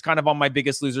kind of on my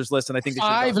biggest losers list. And I think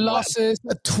 5 losses,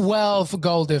 a 12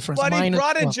 goal difference. But he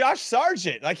brought in Josh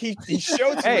Sargent, like he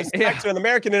showed some respect to an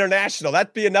American international.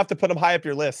 That'd be enough to put him high up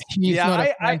your list.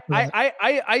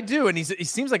 I do, and he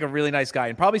seems like a really nice guy,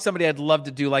 and probably somebody I'd love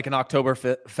to do like an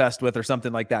Oktoberfest with or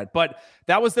something like that. But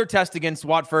that was their test against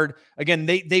Watford. Again,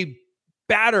 they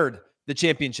battered the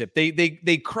championship.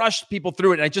 They crushed people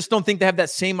through it. And I just don't think they have that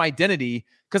same identity,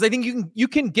 because I think you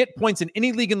can get points in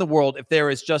any league in the world if there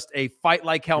is just a fight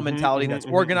like hell mentality that's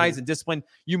organized and disciplined.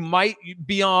 You might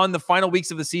be on the final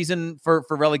weeks of the season for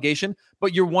relegation,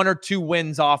 but you're 1 or 2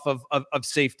 wins off of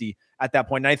safety at that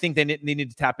point. And I think they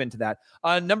need to tap into that.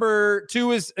 Number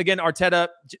 2 is, again, Arteta,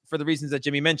 for the reasons that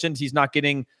Jimmy mentioned. He's not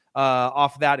getting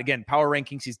off that. Again, power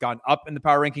rankings, he's gone up in the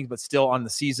power rankings, but still on the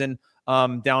season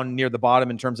down near the bottom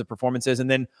in terms of performances. And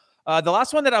then the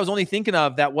last one that I was only thinking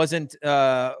of that wasn't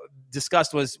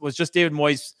discussed was just David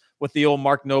Moyes with the old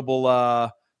Mark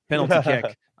Noble penalty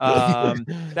kick.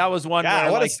 That was one. Yeah,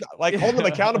 hold them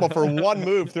accountable for one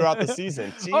move throughout the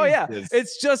season. Jesus. Oh yeah,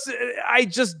 it's just I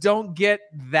just don't get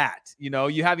that.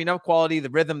 You have enough quality, the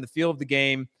rhythm, the feel of the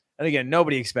game. And again,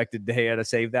 nobody expected De Gea to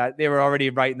save that. They were already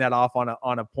writing that off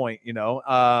on a point,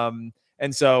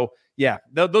 And so, yeah,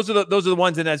 those are the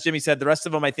ones. And as Jimmy said, the rest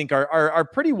of them I think are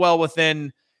pretty well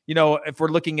within. If we're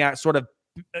looking at sort of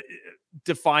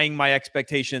defying my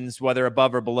expectations, whether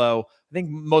above or below, I think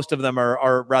most of them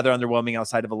are rather underwhelming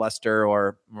outside of a Leicester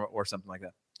or something like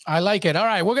that. I like it. All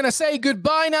right, we're going to say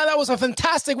goodbye now. That was a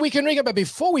fantastic weekend recap. But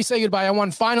before we say goodbye, I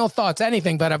want final thoughts,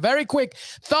 anything, but a very quick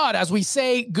thought as we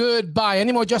say goodbye.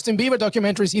 Any more Justin Bieber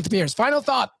documentaries, Heath Pierce? Final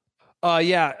thought.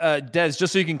 Des,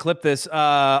 just so you can clip this,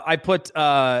 I put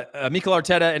Mikel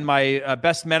Arteta in my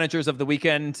best managers of the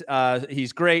weekend.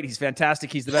 He's great. He's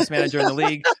fantastic. He's the best manager in the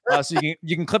league. So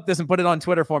you can clip this and put it on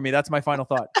Twitter for me. That's my final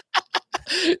thought.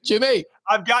 Jimmy.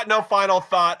 I've got no final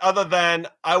thought other than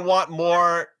I want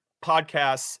more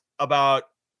podcasts about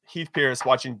Heath Pierce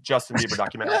watching Justin Bieber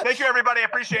documentaries. Thank you, everybody. I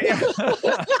appreciate you.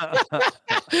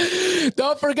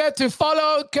 Don't forget to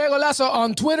follow Que Golazo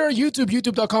on Twitter,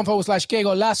 youtube.com/Que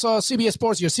Golazo, CBS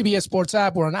Sports, your CBS Sports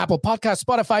app. We're on Apple Podcasts,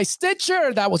 Spotify,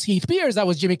 Stitcher. That was Heath Pierce. That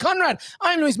was Jimmy Conrad.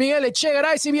 I'm Luis Miguel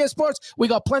Echegaray, CBS Sports. We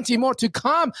got plenty more to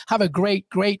come. Have a great,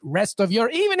 great rest of your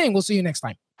evening. We'll see you next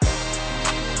time.